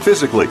yourself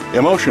physically,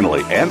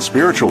 emotionally, and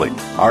spiritually.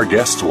 Our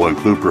guests will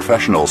include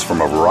professionals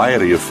from a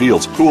variety of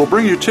fields who will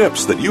bring you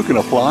tips that you can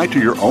apply to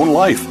your own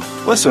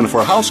life. Listen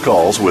for House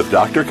Calls with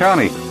Dr.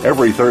 Connie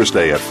every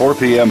Thursday at 4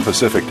 p.m.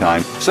 Pacific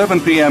Time, 7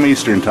 p.m.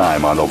 Eastern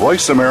Time on the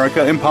Voice America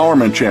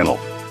Empowerment Channel.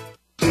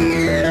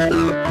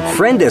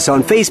 Friend us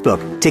on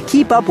Facebook to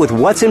keep up with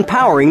what's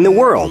empowering the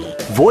world.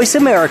 Voice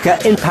America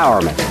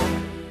Empowerment.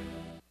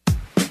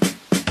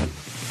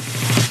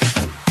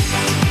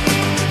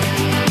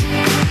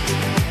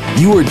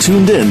 You are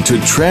tuned in to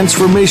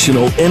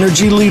Transformational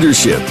Energy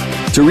Leadership.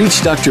 To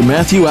reach Dr.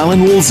 Matthew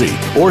Allen Woolsey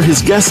or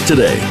his guest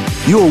today,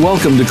 you are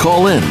welcome to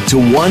call in to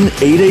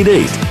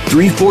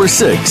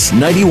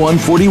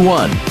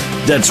 1-888-346-9141.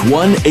 That's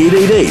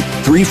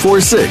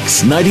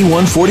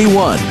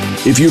 1-888-346-9141.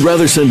 If you'd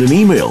rather send an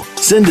email,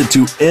 send it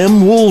to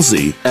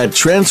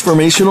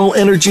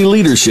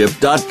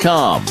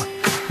mwoolsey@transformationalenergyleadership.com.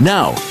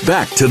 Now,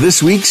 back to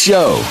this week's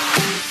show.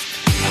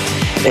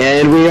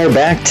 And we are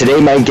back.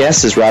 Today my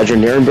guest is Roger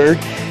Nierenberg,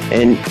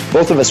 and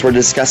both of us were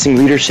discussing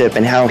leadership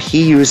and how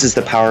he uses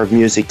the power of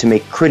music to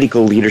make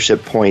critical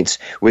leadership points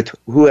with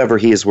whoever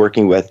he is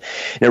working with.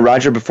 Now,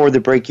 Roger, before the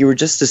break, you were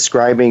just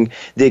describing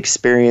the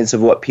experience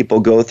of what people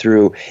go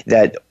through,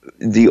 that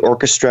the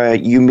orchestra,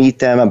 you meet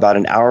them about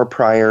an hour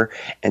prior,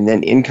 and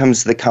then in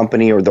comes the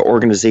company or the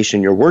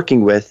organization you're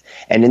working with,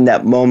 and in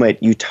that moment,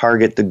 you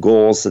target the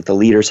goals that the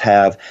leaders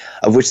have,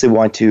 of which they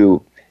want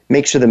to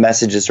make sure the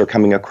messages are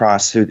coming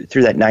across through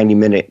that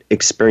 90-minute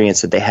experience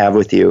that they have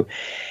with you.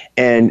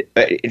 And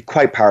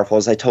quite powerful.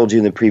 As I told you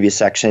in the previous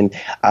section,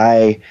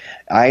 I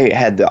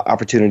had the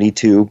opportunity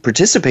to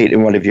participate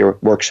in one of your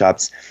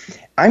workshops.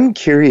 I'm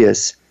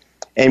curious,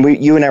 and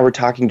you and I were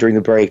talking during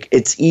the break,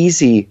 it's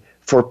easy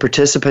for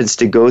participants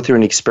to go through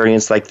an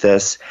experience like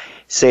this,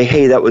 say,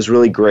 hey, that was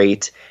really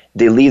great.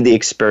 They leave the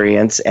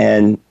experience,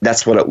 and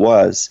that's what it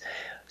was.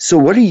 So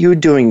what are you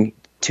doing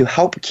to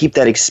help keep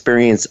that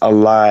experience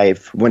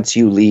alive once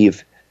you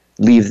leave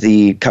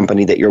the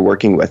company that you're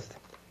working with?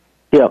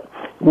 Yeah,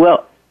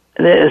 well,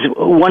 there's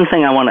one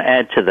thing I want to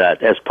add to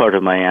that as part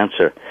of my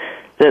answer,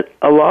 that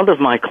a lot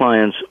of my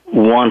clients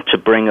want to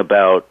bring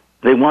about,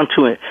 they want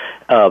to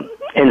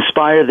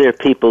inspire their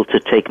people to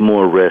take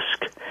more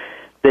risk.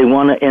 They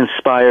want to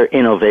inspire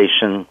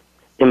innovation,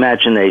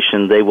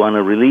 imagination. They want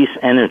to release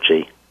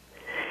energy.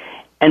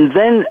 And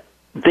then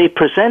they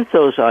present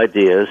those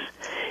ideas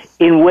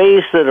in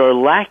ways that are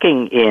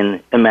lacking in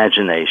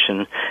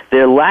imagination.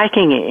 They're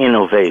lacking in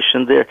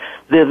innovation. They're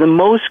the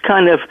most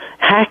kind of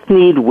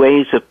hackneyed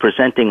ways of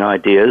presenting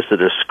ideas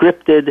that are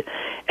scripted,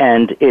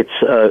 and it's,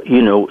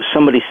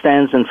 somebody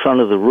stands in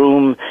front of the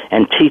room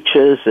and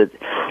teaches it.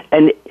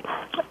 And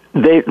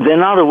they're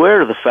not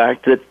aware of the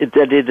fact that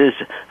it is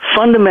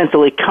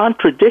fundamentally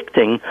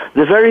contradicting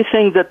the very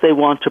thing that they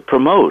want to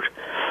promote.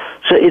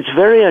 So it's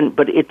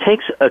but it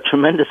takes a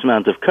tremendous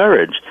amount of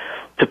courage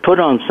to put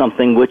on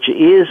something which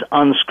is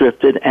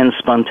unscripted and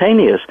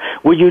spontaneous,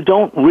 where you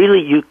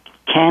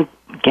can't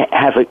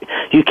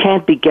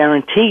be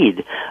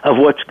guaranteed of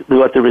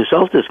what the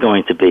result is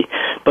going to be.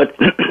 But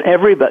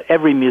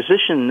every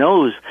musician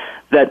knows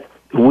that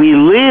we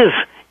live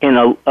in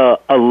a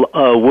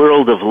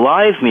world of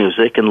live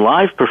music and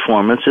live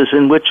performances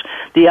in which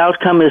the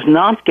outcome is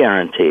not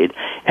guaranteed,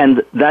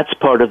 and that's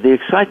part of the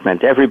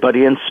excitement.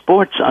 Everybody in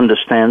sports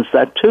understands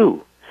that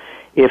too.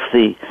 If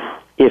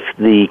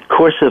the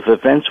course of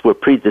events were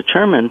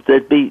predetermined,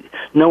 there'd be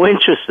no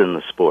interest in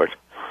the sport.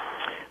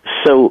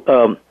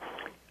 So,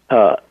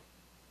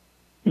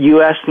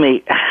 you asked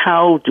me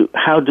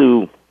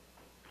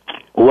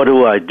what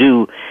do I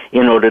do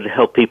in order to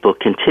help people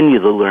continue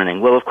the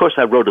learning? Well, of course,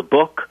 I wrote a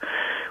book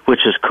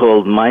which is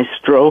called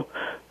Maestro,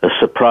 a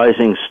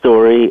surprising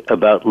story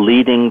about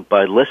leading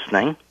by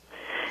listening,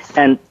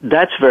 and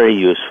that's very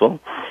useful.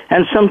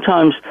 And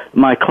sometimes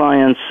my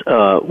clients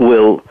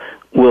will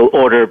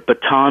order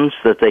batons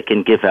that they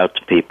can give out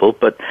to people.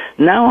 But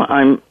now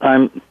I'm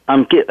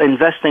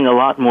investing a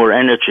lot more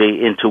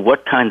energy into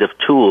what kind of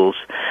tools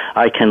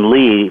I can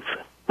leave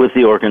with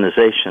the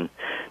organization,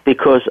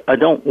 because I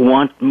don't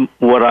want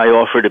what I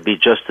offer to be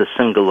just a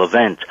single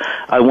event.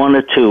 I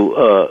wanted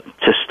to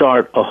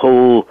start a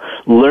whole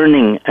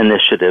learning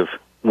initiative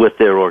with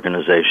their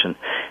organization,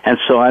 and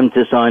so I'm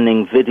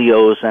designing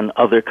videos and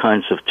other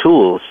kinds of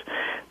tools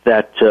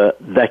that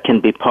can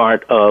be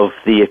part of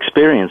the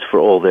experience for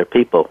all their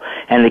people,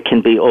 and it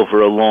can be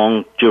over a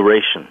long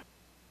duration.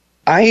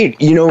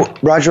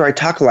 Roger, I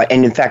talk a lot,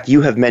 and in fact,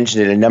 you have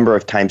mentioned it a number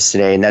of times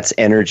today, and that's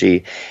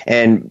energy.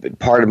 And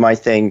part of my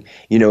thing,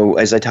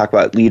 as I talk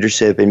about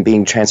leadership and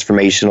being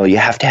transformational, you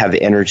have to have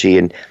energy,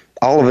 and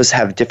all of us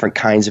have different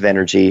kinds of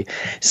energy.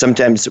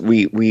 Sometimes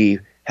we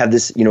have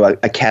this,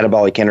 a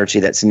catabolic energy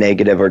that's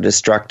negative or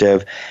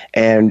destructive,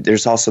 and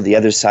there's also the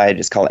other side.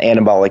 It's called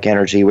anabolic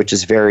energy, which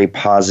is very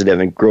positive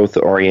and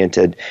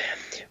growth-oriented.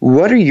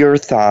 What are your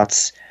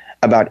thoughts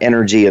about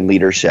energy and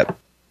leadership?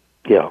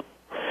 Yeah.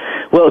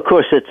 Well, of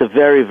course, it's a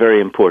very, very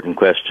important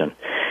question.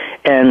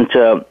 And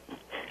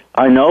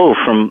I know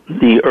from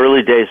the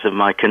early days of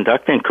my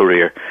conducting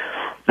career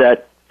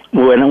that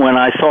when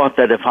I thought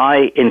that if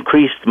I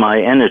increased my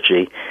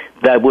energy,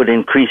 that would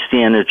increase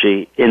the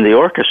energy in the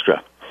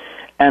orchestra.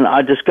 And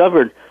I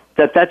discovered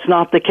that that's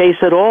not the case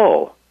at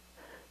all.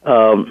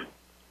 And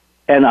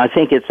I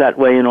think it's that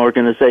way in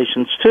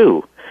organizations,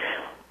 too.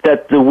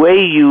 That the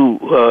way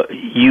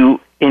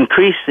you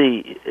increase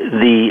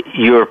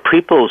your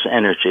people's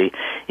energy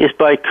is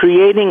by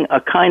creating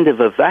a kind of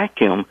a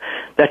vacuum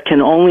that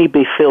can only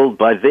be filled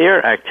by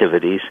their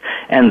activities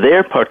and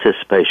their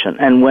participation.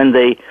 And when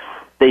they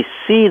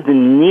see the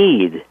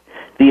need,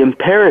 the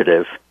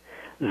imperative,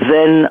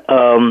 then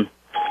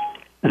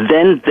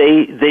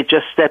they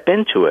just step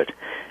into it.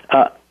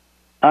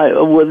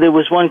 There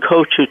was one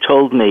coach who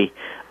told me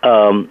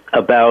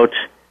about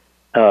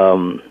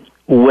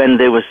when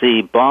there was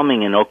the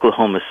bombing in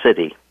Oklahoma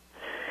City.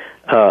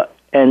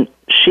 And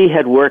she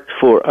had worked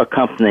for a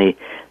company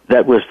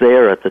that was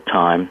there at the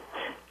time.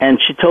 And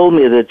she told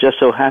me that it just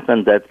so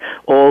happened that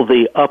all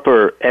the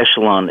upper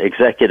echelon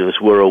executives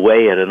were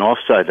away at an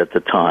offsite at the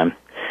time.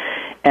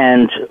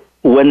 And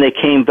when they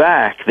came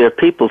back, their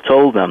people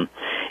told them,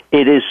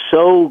 it is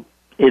so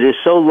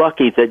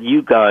lucky that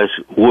you guys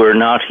were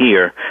not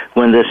here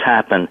when this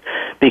happened,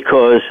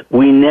 because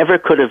we never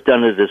could have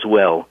done it as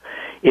well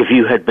if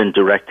you had been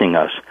directing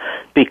us,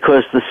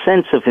 because the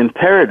sense of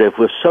imperative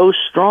was so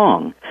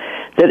strong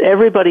that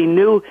everybody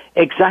knew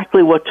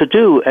exactly what to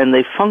do, and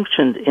they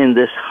functioned in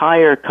this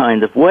higher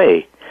kind of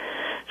way.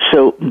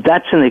 So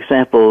that's an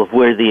example of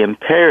where the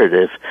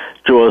imperative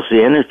draws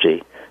the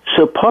energy.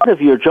 So part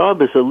of your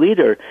job as a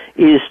leader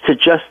is to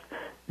just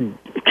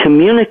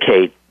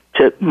communicate,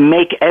 to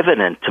make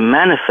evident, to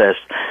manifest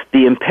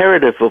the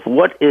imperative of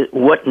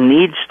what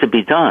needs to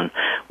be done,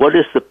 what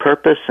is the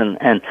purpose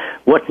and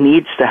what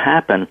needs to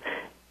happen,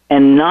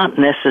 and not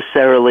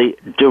necessarily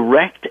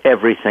direct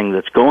everything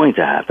that's going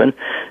to happen,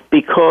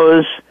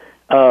 because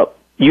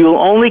you'll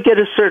only get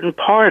a certain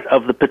part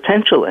of the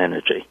potential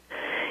energy.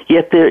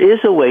 Yet there is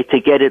a way to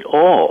get it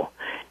all,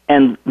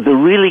 and the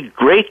really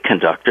great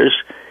conductors,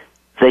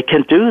 they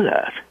can do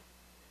that.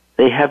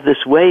 They have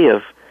this way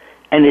of,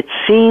 and it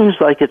seems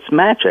like it's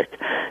magic,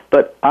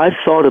 but I've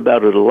thought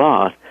about it a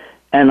lot,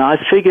 and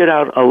I figured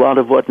out a lot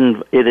of what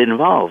it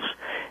involves.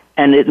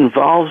 And it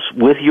involves,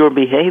 with your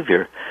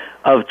behavior,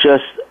 of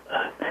just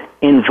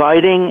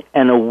inviting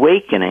and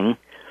awakening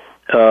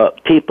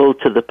people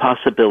to the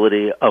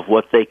possibility of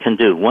what they can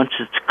do, once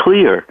it's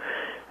clear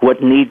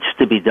what needs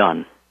to be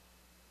done.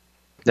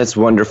 That's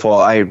wonderful.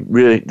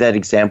 That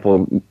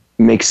example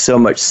makes so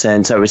much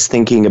sense. I was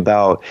thinking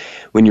about,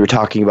 when you were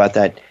talking about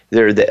that,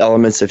 there are the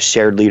elements of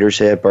shared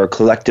leadership or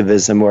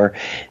collectivism, where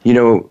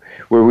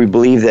we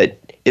believe that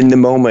in the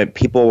moment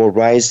people will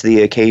rise to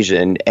the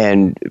occasion,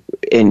 and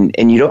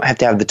you don't have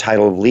to have the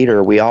title of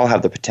leader. We all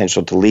have the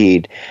potential to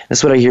lead.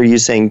 That's what I hear you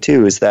saying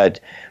too, is that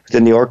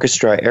within the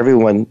orchestra,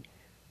 everyone's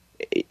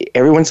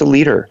a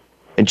leader.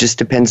 It just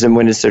depends on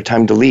when it's their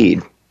time to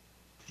lead.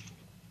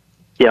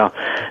 Yeah.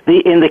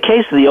 In the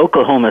case of the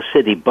Oklahoma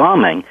City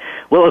bombing,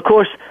 well, of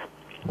course,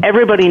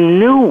 everybody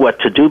knew what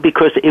to do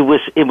because it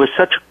was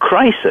such a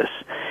crisis.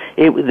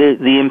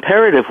 The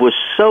imperative was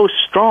so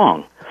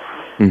strong.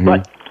 Mm-hmm.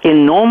 But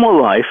in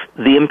normal life,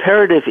 the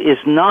imperative is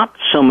not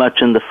so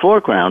much in the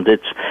foreground.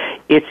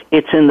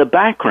 It's in the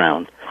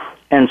background.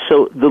 And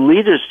so the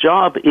leader's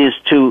job is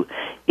to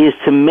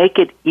make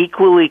it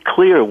equally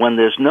clear when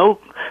there's no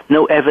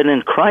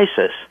evident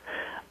crisis,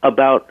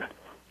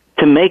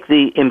 to make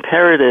the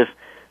imperative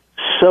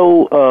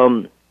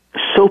so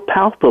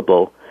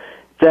palpable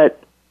that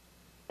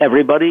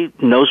everybody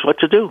knows what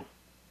to do.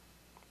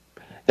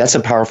 That's a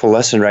powerful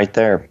lesson right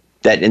there.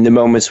 That in the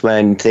moments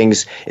when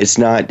it's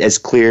not as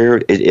clear,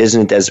 it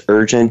isn't as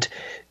urgent,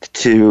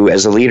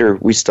 as a leader,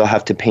 we still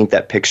have to paint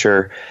that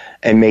picture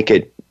and make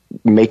it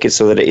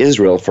so that it is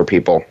real for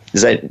people.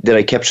 Did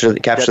I capture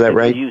that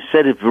right? You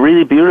said it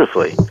really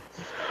beautifully.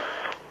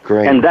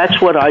 Great. And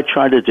that's what I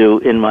try to do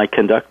in my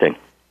conducting.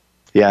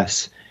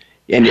 Yes.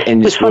 And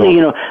it's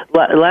funny,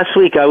 last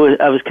week I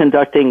was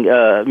conducting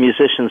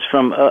musicians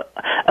from a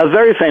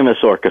very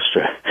famous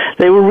orchestra.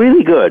 They were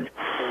really good.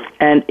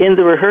 And in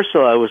the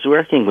rehearsal, I was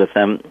working with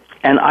them,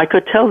 and I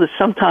could tell that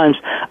sometimes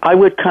I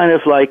would kind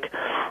of what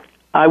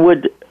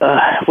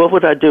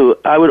would I do?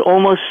 I would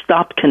almost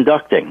stop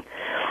conducting.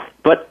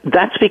 But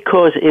that's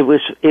because it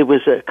was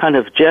a kind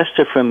of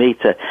gesture for me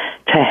to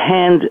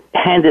hand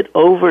it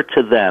over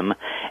to them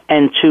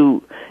and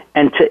to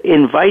and to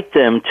invite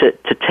them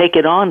to take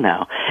it on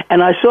now.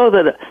 And I saw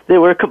that there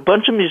were a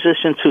bunch of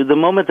musicians who, the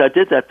moment I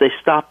did that, they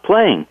stopped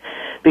playing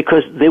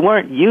because they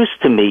weren't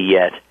used to me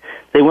yet.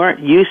 They weren't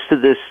used to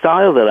this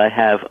style that I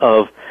have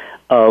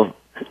of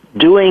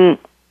doing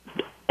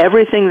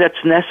everything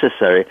that's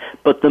necessary,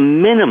 but the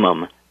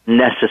minimum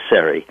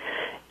necessary,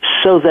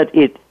 so that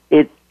it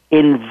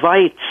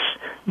invites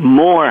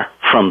more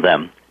from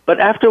them. But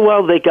after a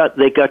while, they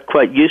got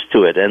quite used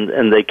to it,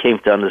 and they came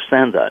to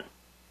understand that.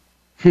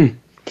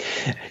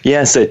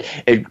 Yes,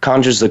 it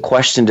conjures the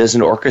question: does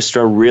an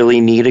orchestra really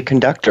need a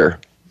conductor?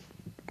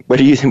 What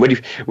do you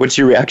think? What's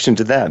your reaction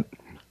to that?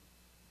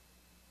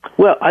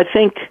 Well, I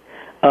think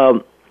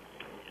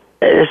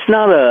it's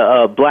not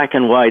a black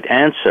and white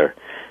answer,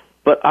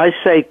 but I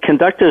say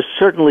conductors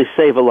certainly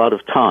save a lot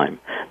of time.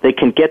 They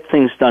can get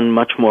things done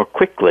much more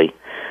quickly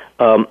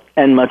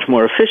and much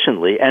more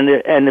efficiently. And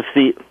if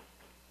the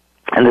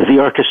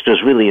orchestra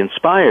is really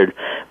inspired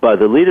by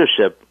the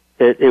leadership,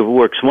 it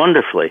works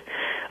wonderfully.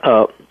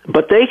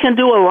 But they can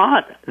do a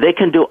lot. They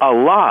can do a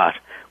lot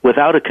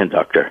without a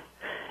conductor.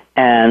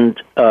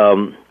 And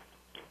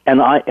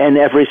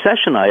every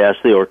session I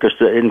ask the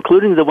orchestra,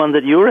 including the one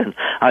that you're in,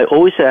 I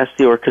always ask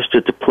the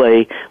orchestra to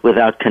play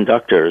without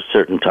conductor at a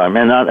certain time,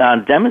 and I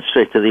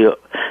demonstrate to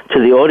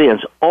the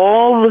audience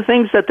all the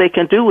things that they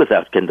can do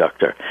without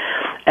conductor.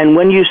 And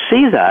when you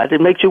see that, it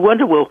makes you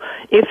wonder, well,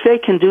 if they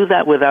can do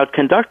that without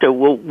conductor,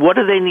 well, what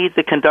do they need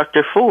the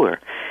conductor for?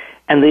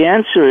 And the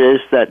answer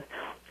is that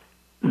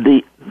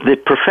the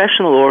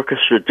professional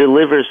orchestra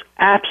delivers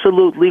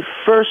absolutely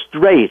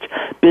first-rate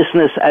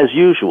business as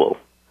usual.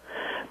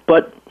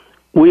 But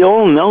we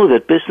all know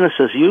that business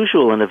as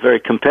usual in a very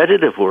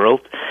competitive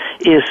world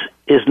is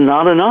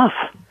not enough.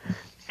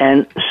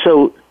 And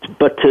so,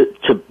 but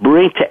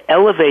to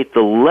elevate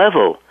the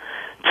level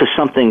to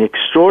something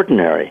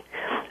extraordinary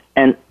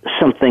and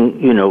something,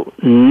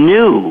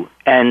 new,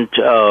 and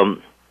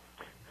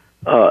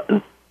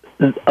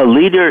a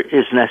leader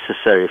is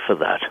necessary for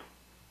that.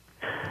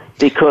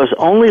 Because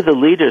only the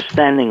leader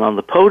standing on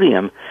the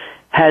podium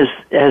has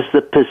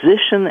the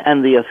position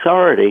and the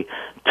authority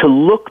to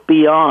look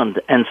beyond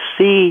and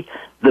see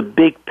the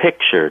big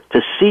picture,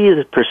 to see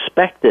the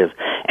perspective,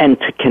 and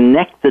to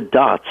connect the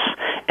dots,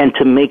 and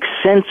to make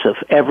sense of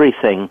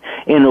everything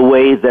in a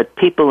way that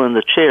people in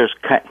the chairs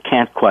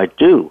can't quite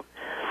do.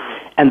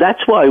 And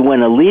that's why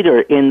when a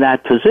leader in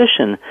that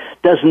position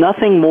does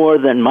nothing more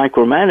than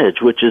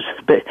micromanage, which is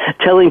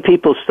telling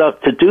people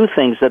stuff to do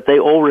things that they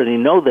already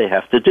know they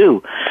have to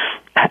do,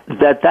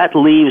 that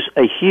leaves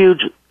a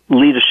huge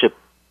leadership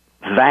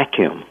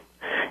vacuum.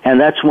 And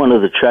that's one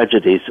of the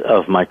tragedies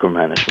of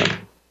micromanagement.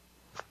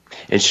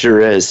 It sure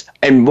is.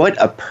 And what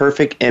a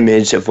perfect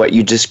image of what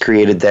you just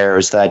created there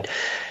is that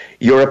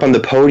you're up on the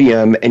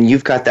podium and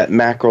you've got that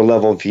macro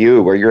level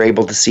view where you're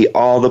able to see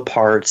all the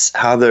parts,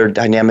 how they're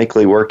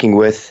dynamically working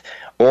with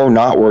or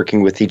not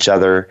working with each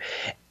other,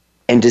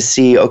 and to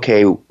see,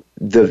 okay,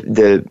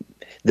 the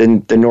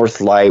north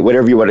light,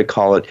 whatever you want to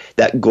call it,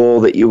 that goal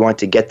that you want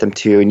to get them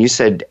to. And you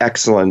said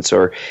excellence,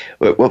 or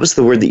what was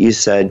the word that you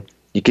said?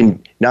 You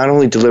can not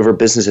only deliver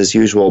business as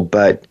usual,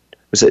 but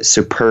was it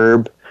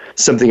superb?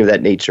 Something of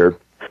that nature.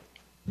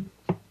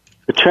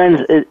 To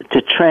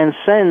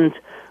transcend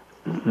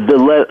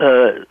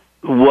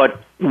what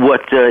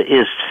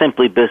is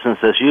simply business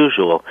as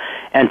usual,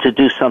 and to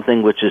do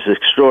something which is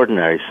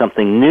extraordinary,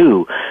 something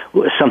new,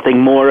 something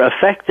more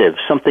effective,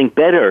 something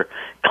better,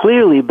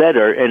 clearly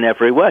better in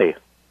every way.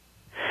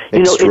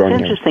 It's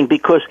interesting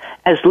because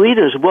as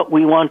leaders, what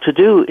we want to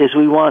do is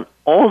we want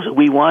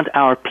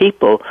our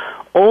people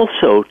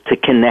also to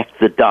connect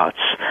the dots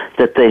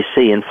that they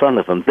see in front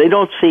of them. They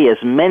don't see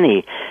as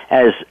many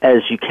as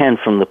you can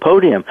from the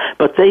podium,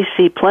 but they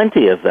see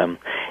plenty of them.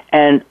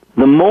 And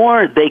the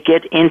more they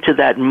get into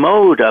that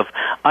mode of,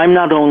 I'm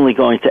not only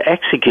going to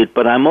execute,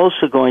 but I'm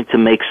also going to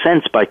make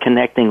sense by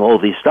connecting all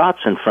these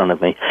dots in front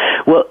of me.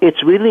 Well,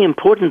 it's really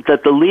important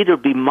that the leader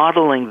be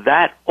modeling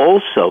that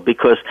also,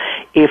 because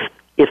if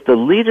the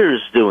leader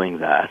is doing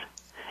that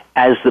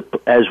as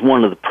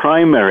one of the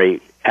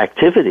primary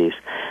activities,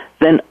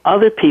 then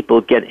other people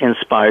get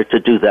inspired to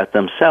do that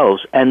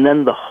themselves, and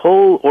then the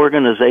whole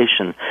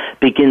organization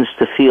begins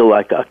to feel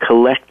like a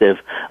collective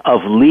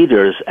of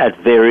leaders at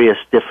various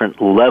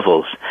different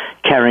levels,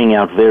 carrying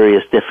out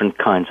various different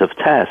kinds of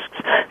tasks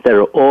that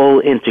are all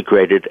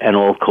integrated and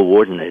all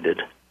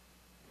coordinated.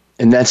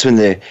 And that's when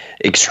the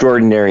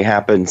extraordinary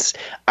happens.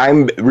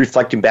 I'm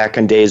reflecting back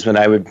on days when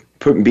I would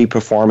be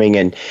performing,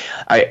 and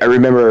I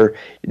remember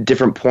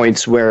different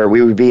points where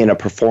we would be in a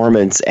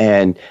performance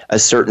and a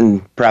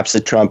certain, perhaps the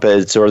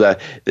trumpets or a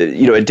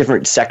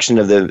different section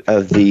of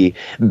the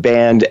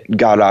band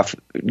got off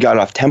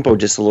tempo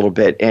just a little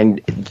bit,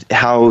 and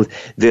how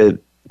the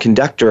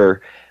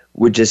conductor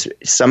would just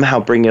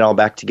somehow bring it all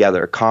back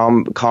together,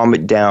 calm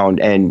it down,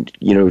 and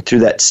through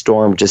that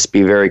storm just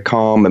be very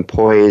calm and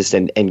poised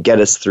and get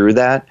us through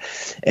that.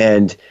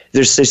 And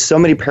there's so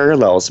many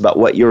parallels about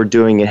what you're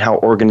doing and how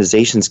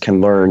organizations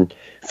can learn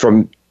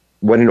from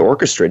what an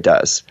orchestra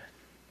does.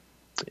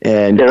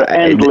 And there are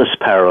endless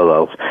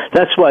parallels.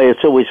 that's why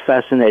it's always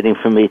fascinating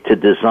for me to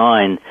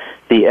design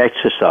the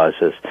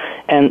exercises.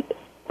 And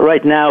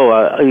right now,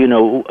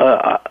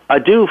 I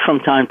do from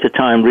time to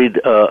time read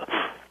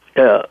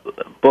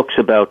books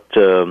about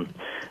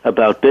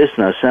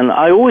business, and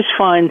I always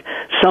find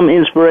some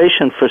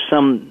inspiration for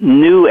some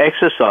new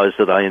exercise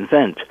that I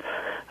invent,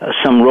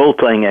 some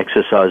role-playing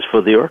exercise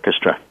for the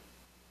orchestra.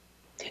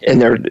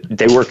 And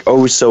they work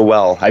so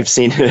well. I've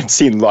seen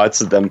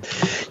lots of them.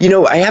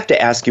 I have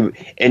to ask you,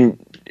 and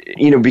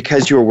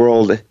because your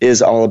world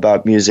is all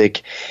about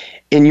music,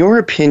 in your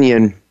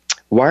opinion,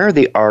 why are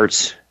the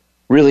arts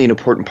really an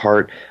important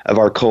part of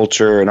our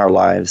culture and our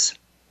lives?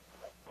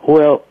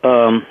 Well,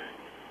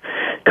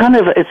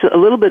 it's a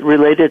little bit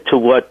related to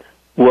what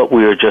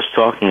we were just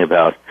talking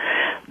about.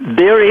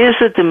 There is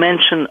a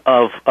dimension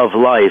of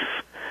life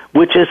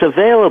which is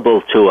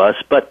available to us,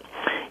 but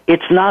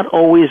it's not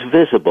always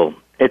visible.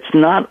 It's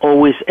not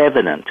always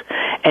evident.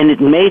 And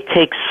it may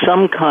take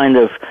some kind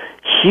of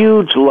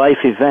huge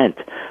life event,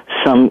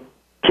 some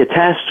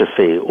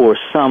catastrophe or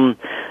some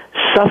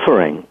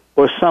suffering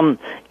or some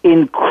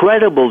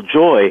incredible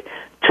joy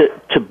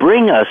to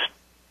bring us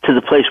to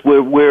the place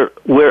where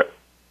we're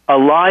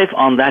alive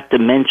on that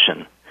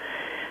dimension.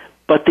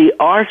 But the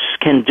arts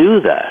can do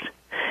that.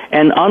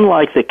 And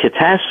unlike the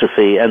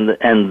catastrophe and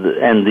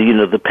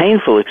the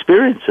painful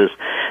experiences,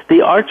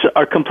 the arts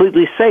are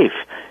completely safe.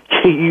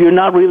 You're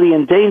not really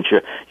in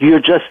danger. You're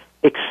just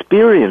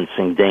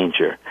experiencing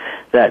danger.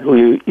 That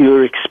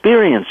you're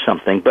experiencing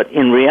something, but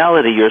in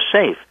reality you're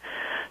safe.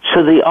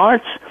 So the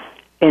arts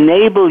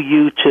enable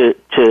you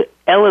to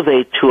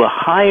elevate to a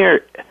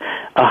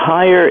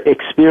higher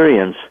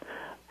experience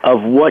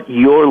of what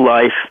your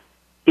life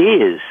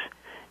is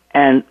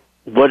and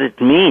what it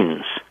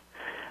means.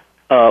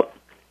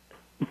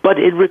 But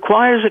it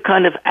requires a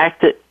kind of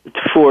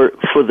for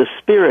the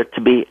spirit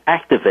to be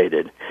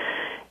activated.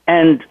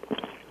 And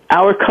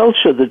our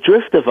culture, the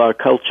drift of our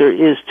culture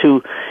is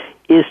to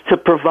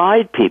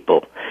provide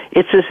people.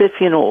 It's as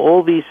if,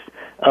 all these,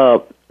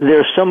 there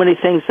are so many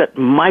things that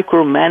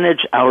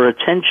micromanage our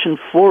attention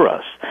for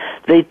us.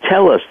 They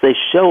tell us, they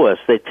show us,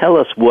 they tell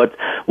us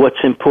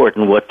what's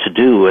important, what to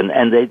do,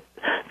 and they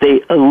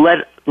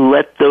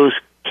let those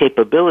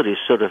capabilities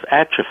sort of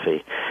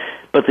atrophy.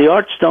 But the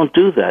arts don't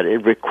do that.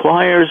 It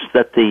requires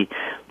that the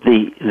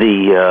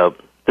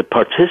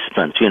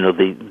participant,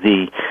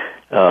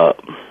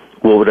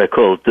 what would I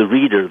call it? The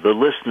reader, the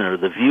listener,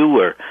 the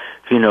viewer,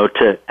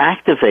 to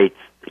activate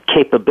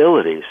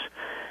capabilities.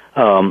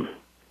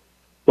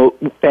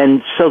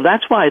 And so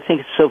that's why I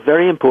think it's so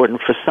very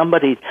important for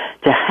somebody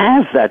to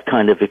have that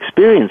kind of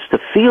experience, to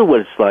feel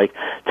what it's like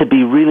to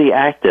be really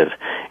active.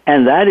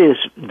 And that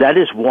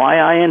is why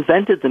I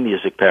invented the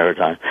music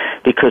paradigm,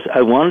 because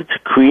I wanted to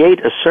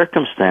create a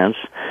circumstance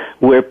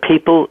where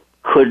people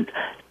could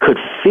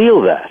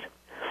feel that.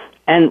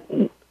 And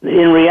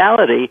in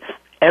reality,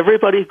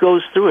 everybody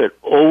goes through it,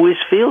 always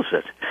feels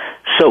it.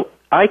 So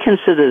I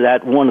consider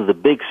that one of the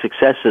big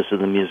successes of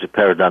the music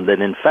paradigm, that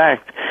in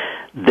fact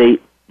the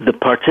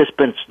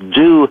participants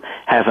do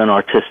have an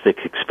artistic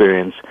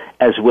experience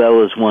as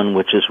well as one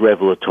which is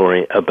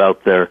revelatory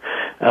about the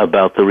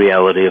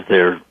reality of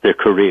their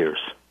careers.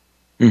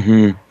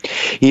 Mm-hmm.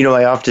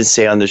 I often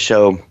say on the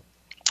show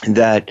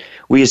that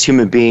we as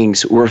human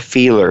beings, we're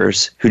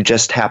feelers who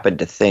just happen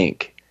to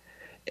think.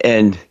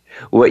 And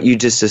what you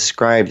just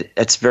described,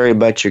 it's very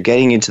much you're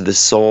getting into the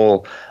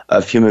soul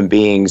of human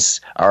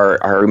beings,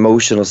 our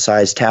emotional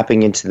sides,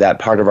 tapping into that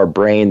part of our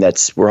brain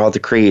that's where all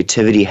the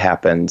creativity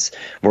happens.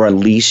 We're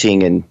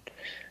unleashing and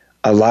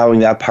allowing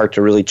that part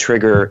to really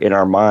trigger in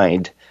our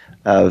mind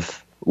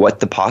of what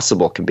the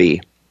possible can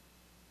be.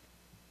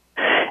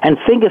 And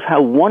think of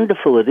how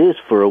wonderful it is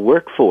for a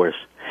workforce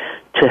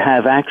to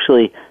have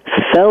actually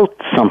felt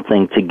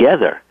something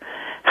together,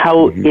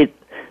 how it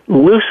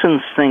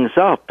loosens things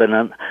up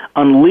and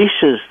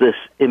unleashes this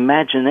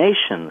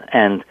imagination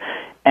and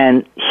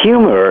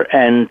humor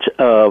and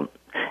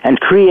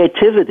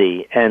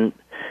creativity, and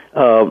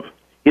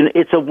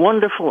it's a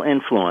wonderful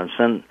influence,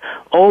 and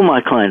all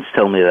my clients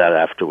tell me that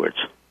afterwards.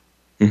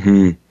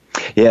 Mm-hmm.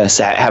 Yes,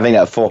 having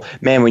that full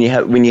man, when you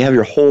have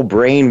your whole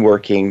brain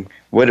working,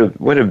 what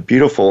a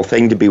beautiful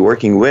thing to be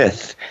working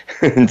with.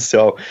 And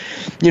so,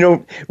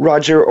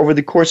 Roger, over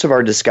the course of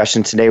our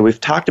discussion today, we've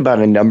talked about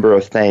a number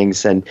of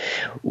things, and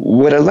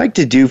what I'd like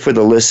to do for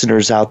the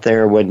listeners out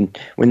there when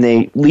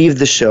they leave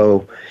the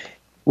show,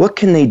 what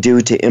can they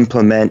do to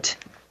implement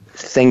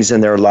things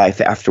in their life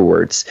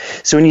afterwards?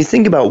 So when you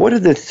think about what are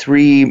the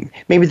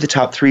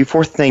top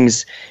 3-4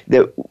 things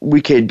that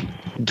we could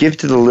give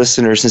to the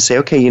listeners and say,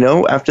 okay,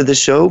 after the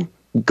show,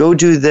 go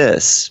do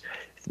this.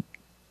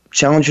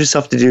 Challenge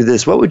yourself to do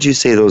this. What would you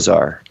say those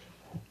are?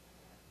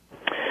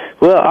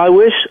 Well, I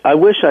wish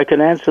I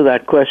could answer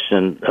that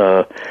question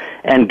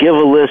and give a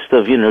list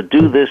of,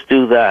 do this,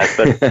 do that.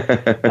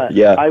 But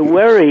yeah. I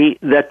worry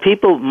that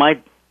people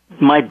might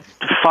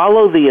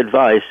follow the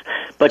advice,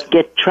 but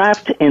get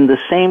trapped in the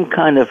same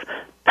kind of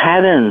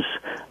patterns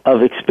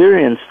of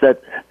experience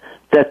that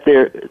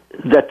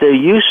they're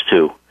used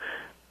to.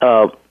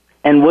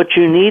 And what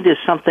you need is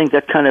something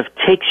that kind of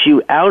takes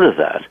you out of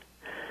that.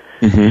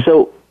 Mm-hmm.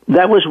 So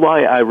that was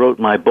why I wrote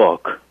my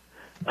book.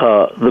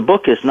 The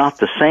book is not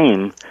the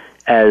same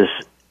as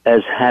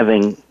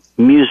having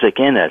music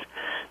in it,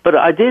 but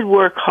I did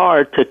work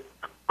hard to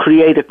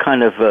create a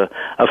kind of a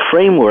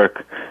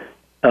framework,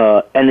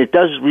 and it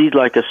does read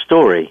like a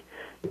story,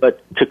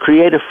 but to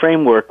create a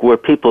framework where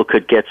people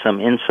could get some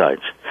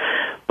insights.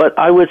 But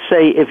I would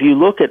say if you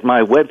look at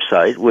my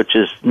website, which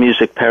is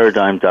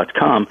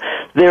musicparadigm.com,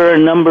 there are a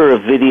number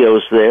of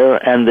videos there,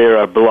 and there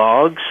are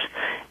blogs,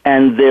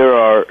 and there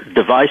are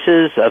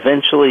devices.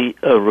 Eventually,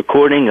 a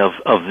recording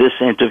of this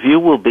interview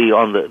will be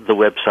on the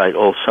website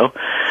also.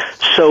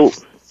 So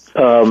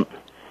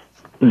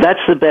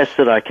that's the best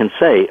that I can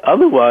say.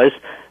 Otherwise,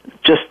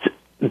 just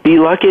be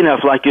lucky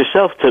enough, like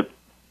yourself, to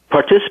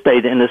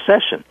participate in a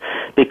session,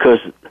 because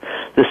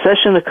the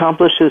session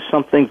accomplishes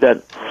something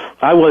that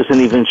I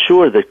wasn't even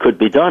sure that could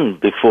be done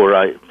before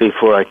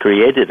I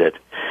created it,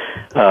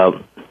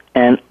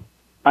 and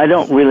I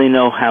don't really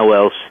know how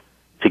else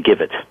to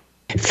give it.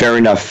 Fair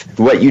enough.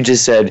 What you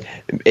just said,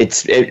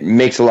 it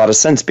makes a lot of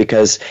sense,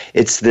 because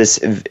it's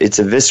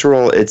a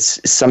visceral, it's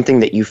something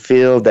that you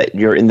feel, that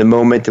you're in the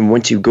moment, and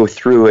once you go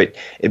through it,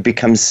 it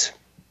becomes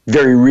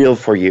very real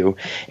for you.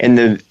 And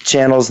the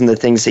channels and the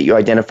things that you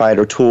identified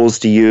or tools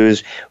to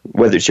use,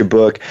 whether it's your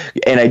book,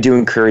 and I do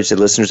encourage the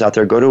listeners out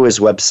there, go to his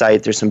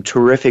website. There's some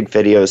terrific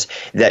videos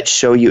that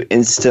show you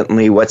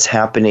instantly what's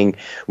happening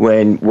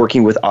when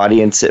working with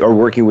audience or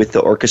working with the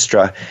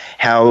orchestra,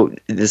 how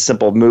the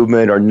simple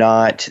movement or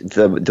not,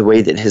 the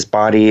way that his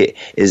body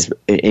is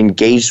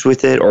engaged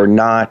with it or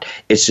not,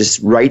 it's just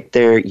right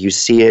there. You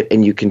see it,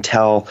 and you can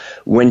tell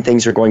when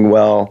things are going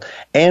well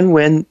and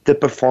when the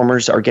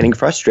performers are getting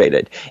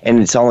frustrated.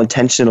 And it's all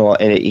intentional,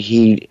 and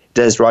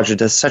Roger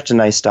does such a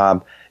nice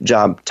job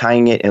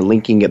tying it and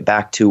linking it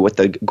back to what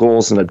the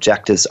goals and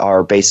objectives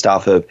are based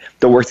off of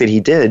the work that he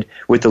did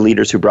with the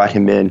leaders who brought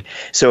him in.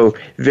 So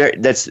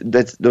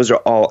those are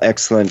all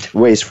excellent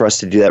ways for us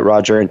to do that,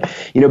 Roger. And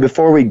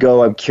before we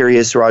go, I'm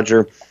curious,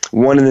 Roger,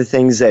 one of the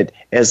things that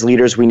as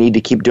leaders we need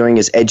to keep doing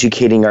is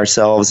educating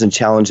ourselves and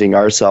challenging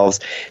ourselves.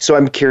 So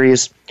I'm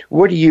curious,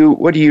 what are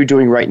you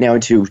doing right now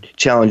to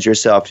challenge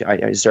yourself?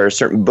 Is there a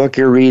certain book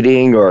you're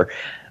reading or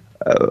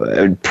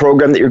a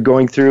program that you're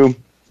going through?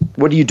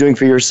 What are you doing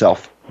for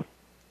yourself?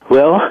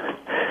 Well,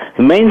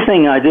 the main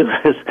thing I do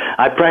is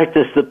I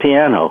practice the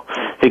piano,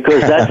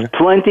 because that's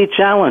plenty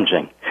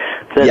challenging.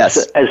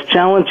 That's as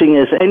challenging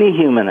as any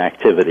human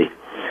activity.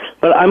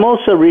 But I'm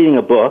also reading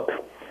a book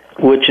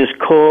which is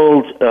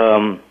called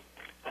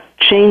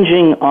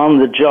Changing on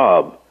the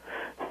Job,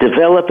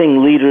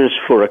 Developing Leaders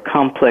for a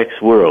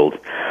Complex World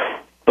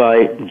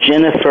by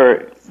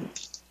Jennifer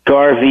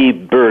Garvey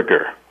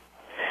Berger.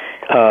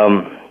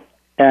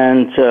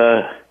 And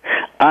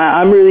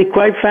I'm really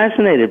quite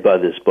fascinated by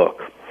this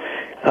book.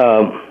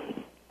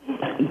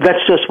 That's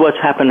just what's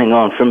happening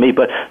on for me.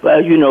 But,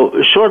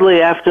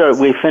 shortly after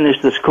we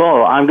finish this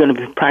call, I'm going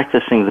to be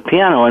practicing the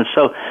piano. And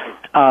so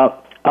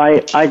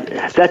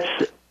that's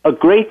a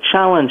great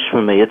challenge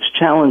for me. It's a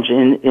challenge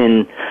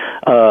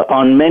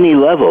on many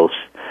levels.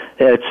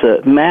 It's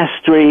a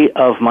mastery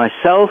of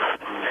myself,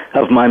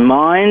 of my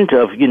mind,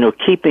 of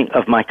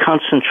my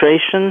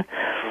concentration.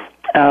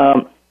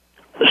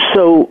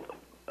 So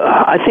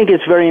I think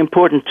it's very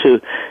important to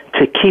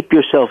keep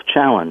yourself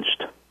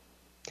challenged.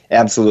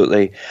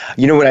 Absolutely.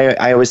 You know what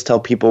I always tell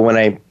people when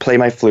I play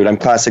my flute, I'm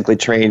classically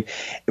trained.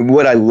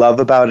 What I love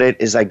about it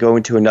is I go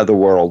into another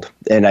world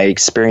and I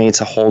experience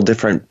a whole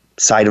different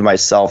side of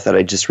myself that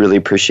I just really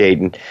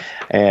appreciate.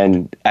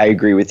 And I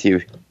agree with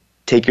you.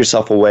 Take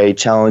yourself away,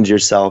 challenge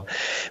yourself.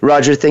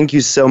 Roger, thank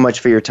you so much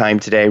for your time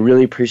today. I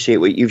really appreciate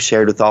what you've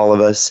shared with all of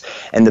us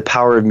and the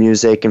power of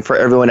music. And for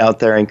everyone out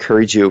there, I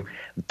encourage you,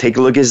 take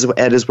a look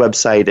at his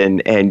website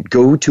and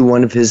go to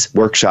one of his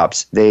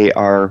workshops. They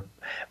are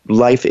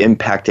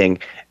life-impacting,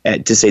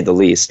 to say the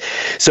least.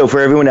 So for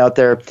everyone out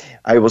there,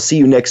 I will see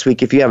you next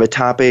week. If you have a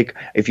topic,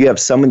 if you have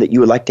someone that you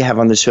would like to have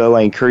on the show,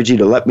 I encourage you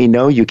to let me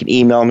know. You can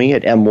email me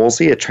at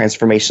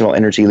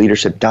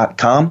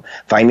mwoolsey@transformationalenergyleadership.com.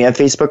 Find me on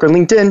Facebook or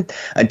LinkedIn.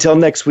 Until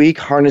next week,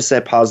 harness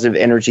that positive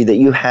energy that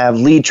you have,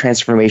 lead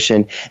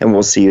transformation, and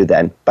we'll see you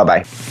then.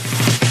 Bye-bye.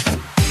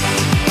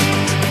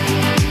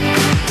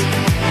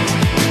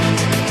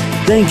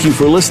 Thank you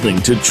for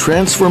listening to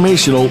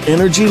Transformational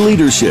Energy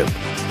Leadership.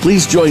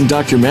 Please join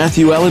Dr.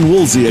 Matthew Allen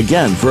Woolsey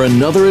again for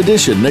another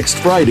edition next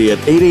Friday at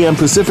 8 a.m.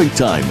 Pacific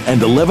Time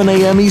and 11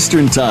 a.m.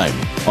 Eastern Time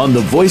on the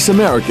Voice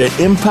America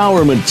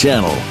Empowerment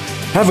Channel.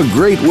 Have a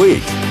great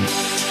week.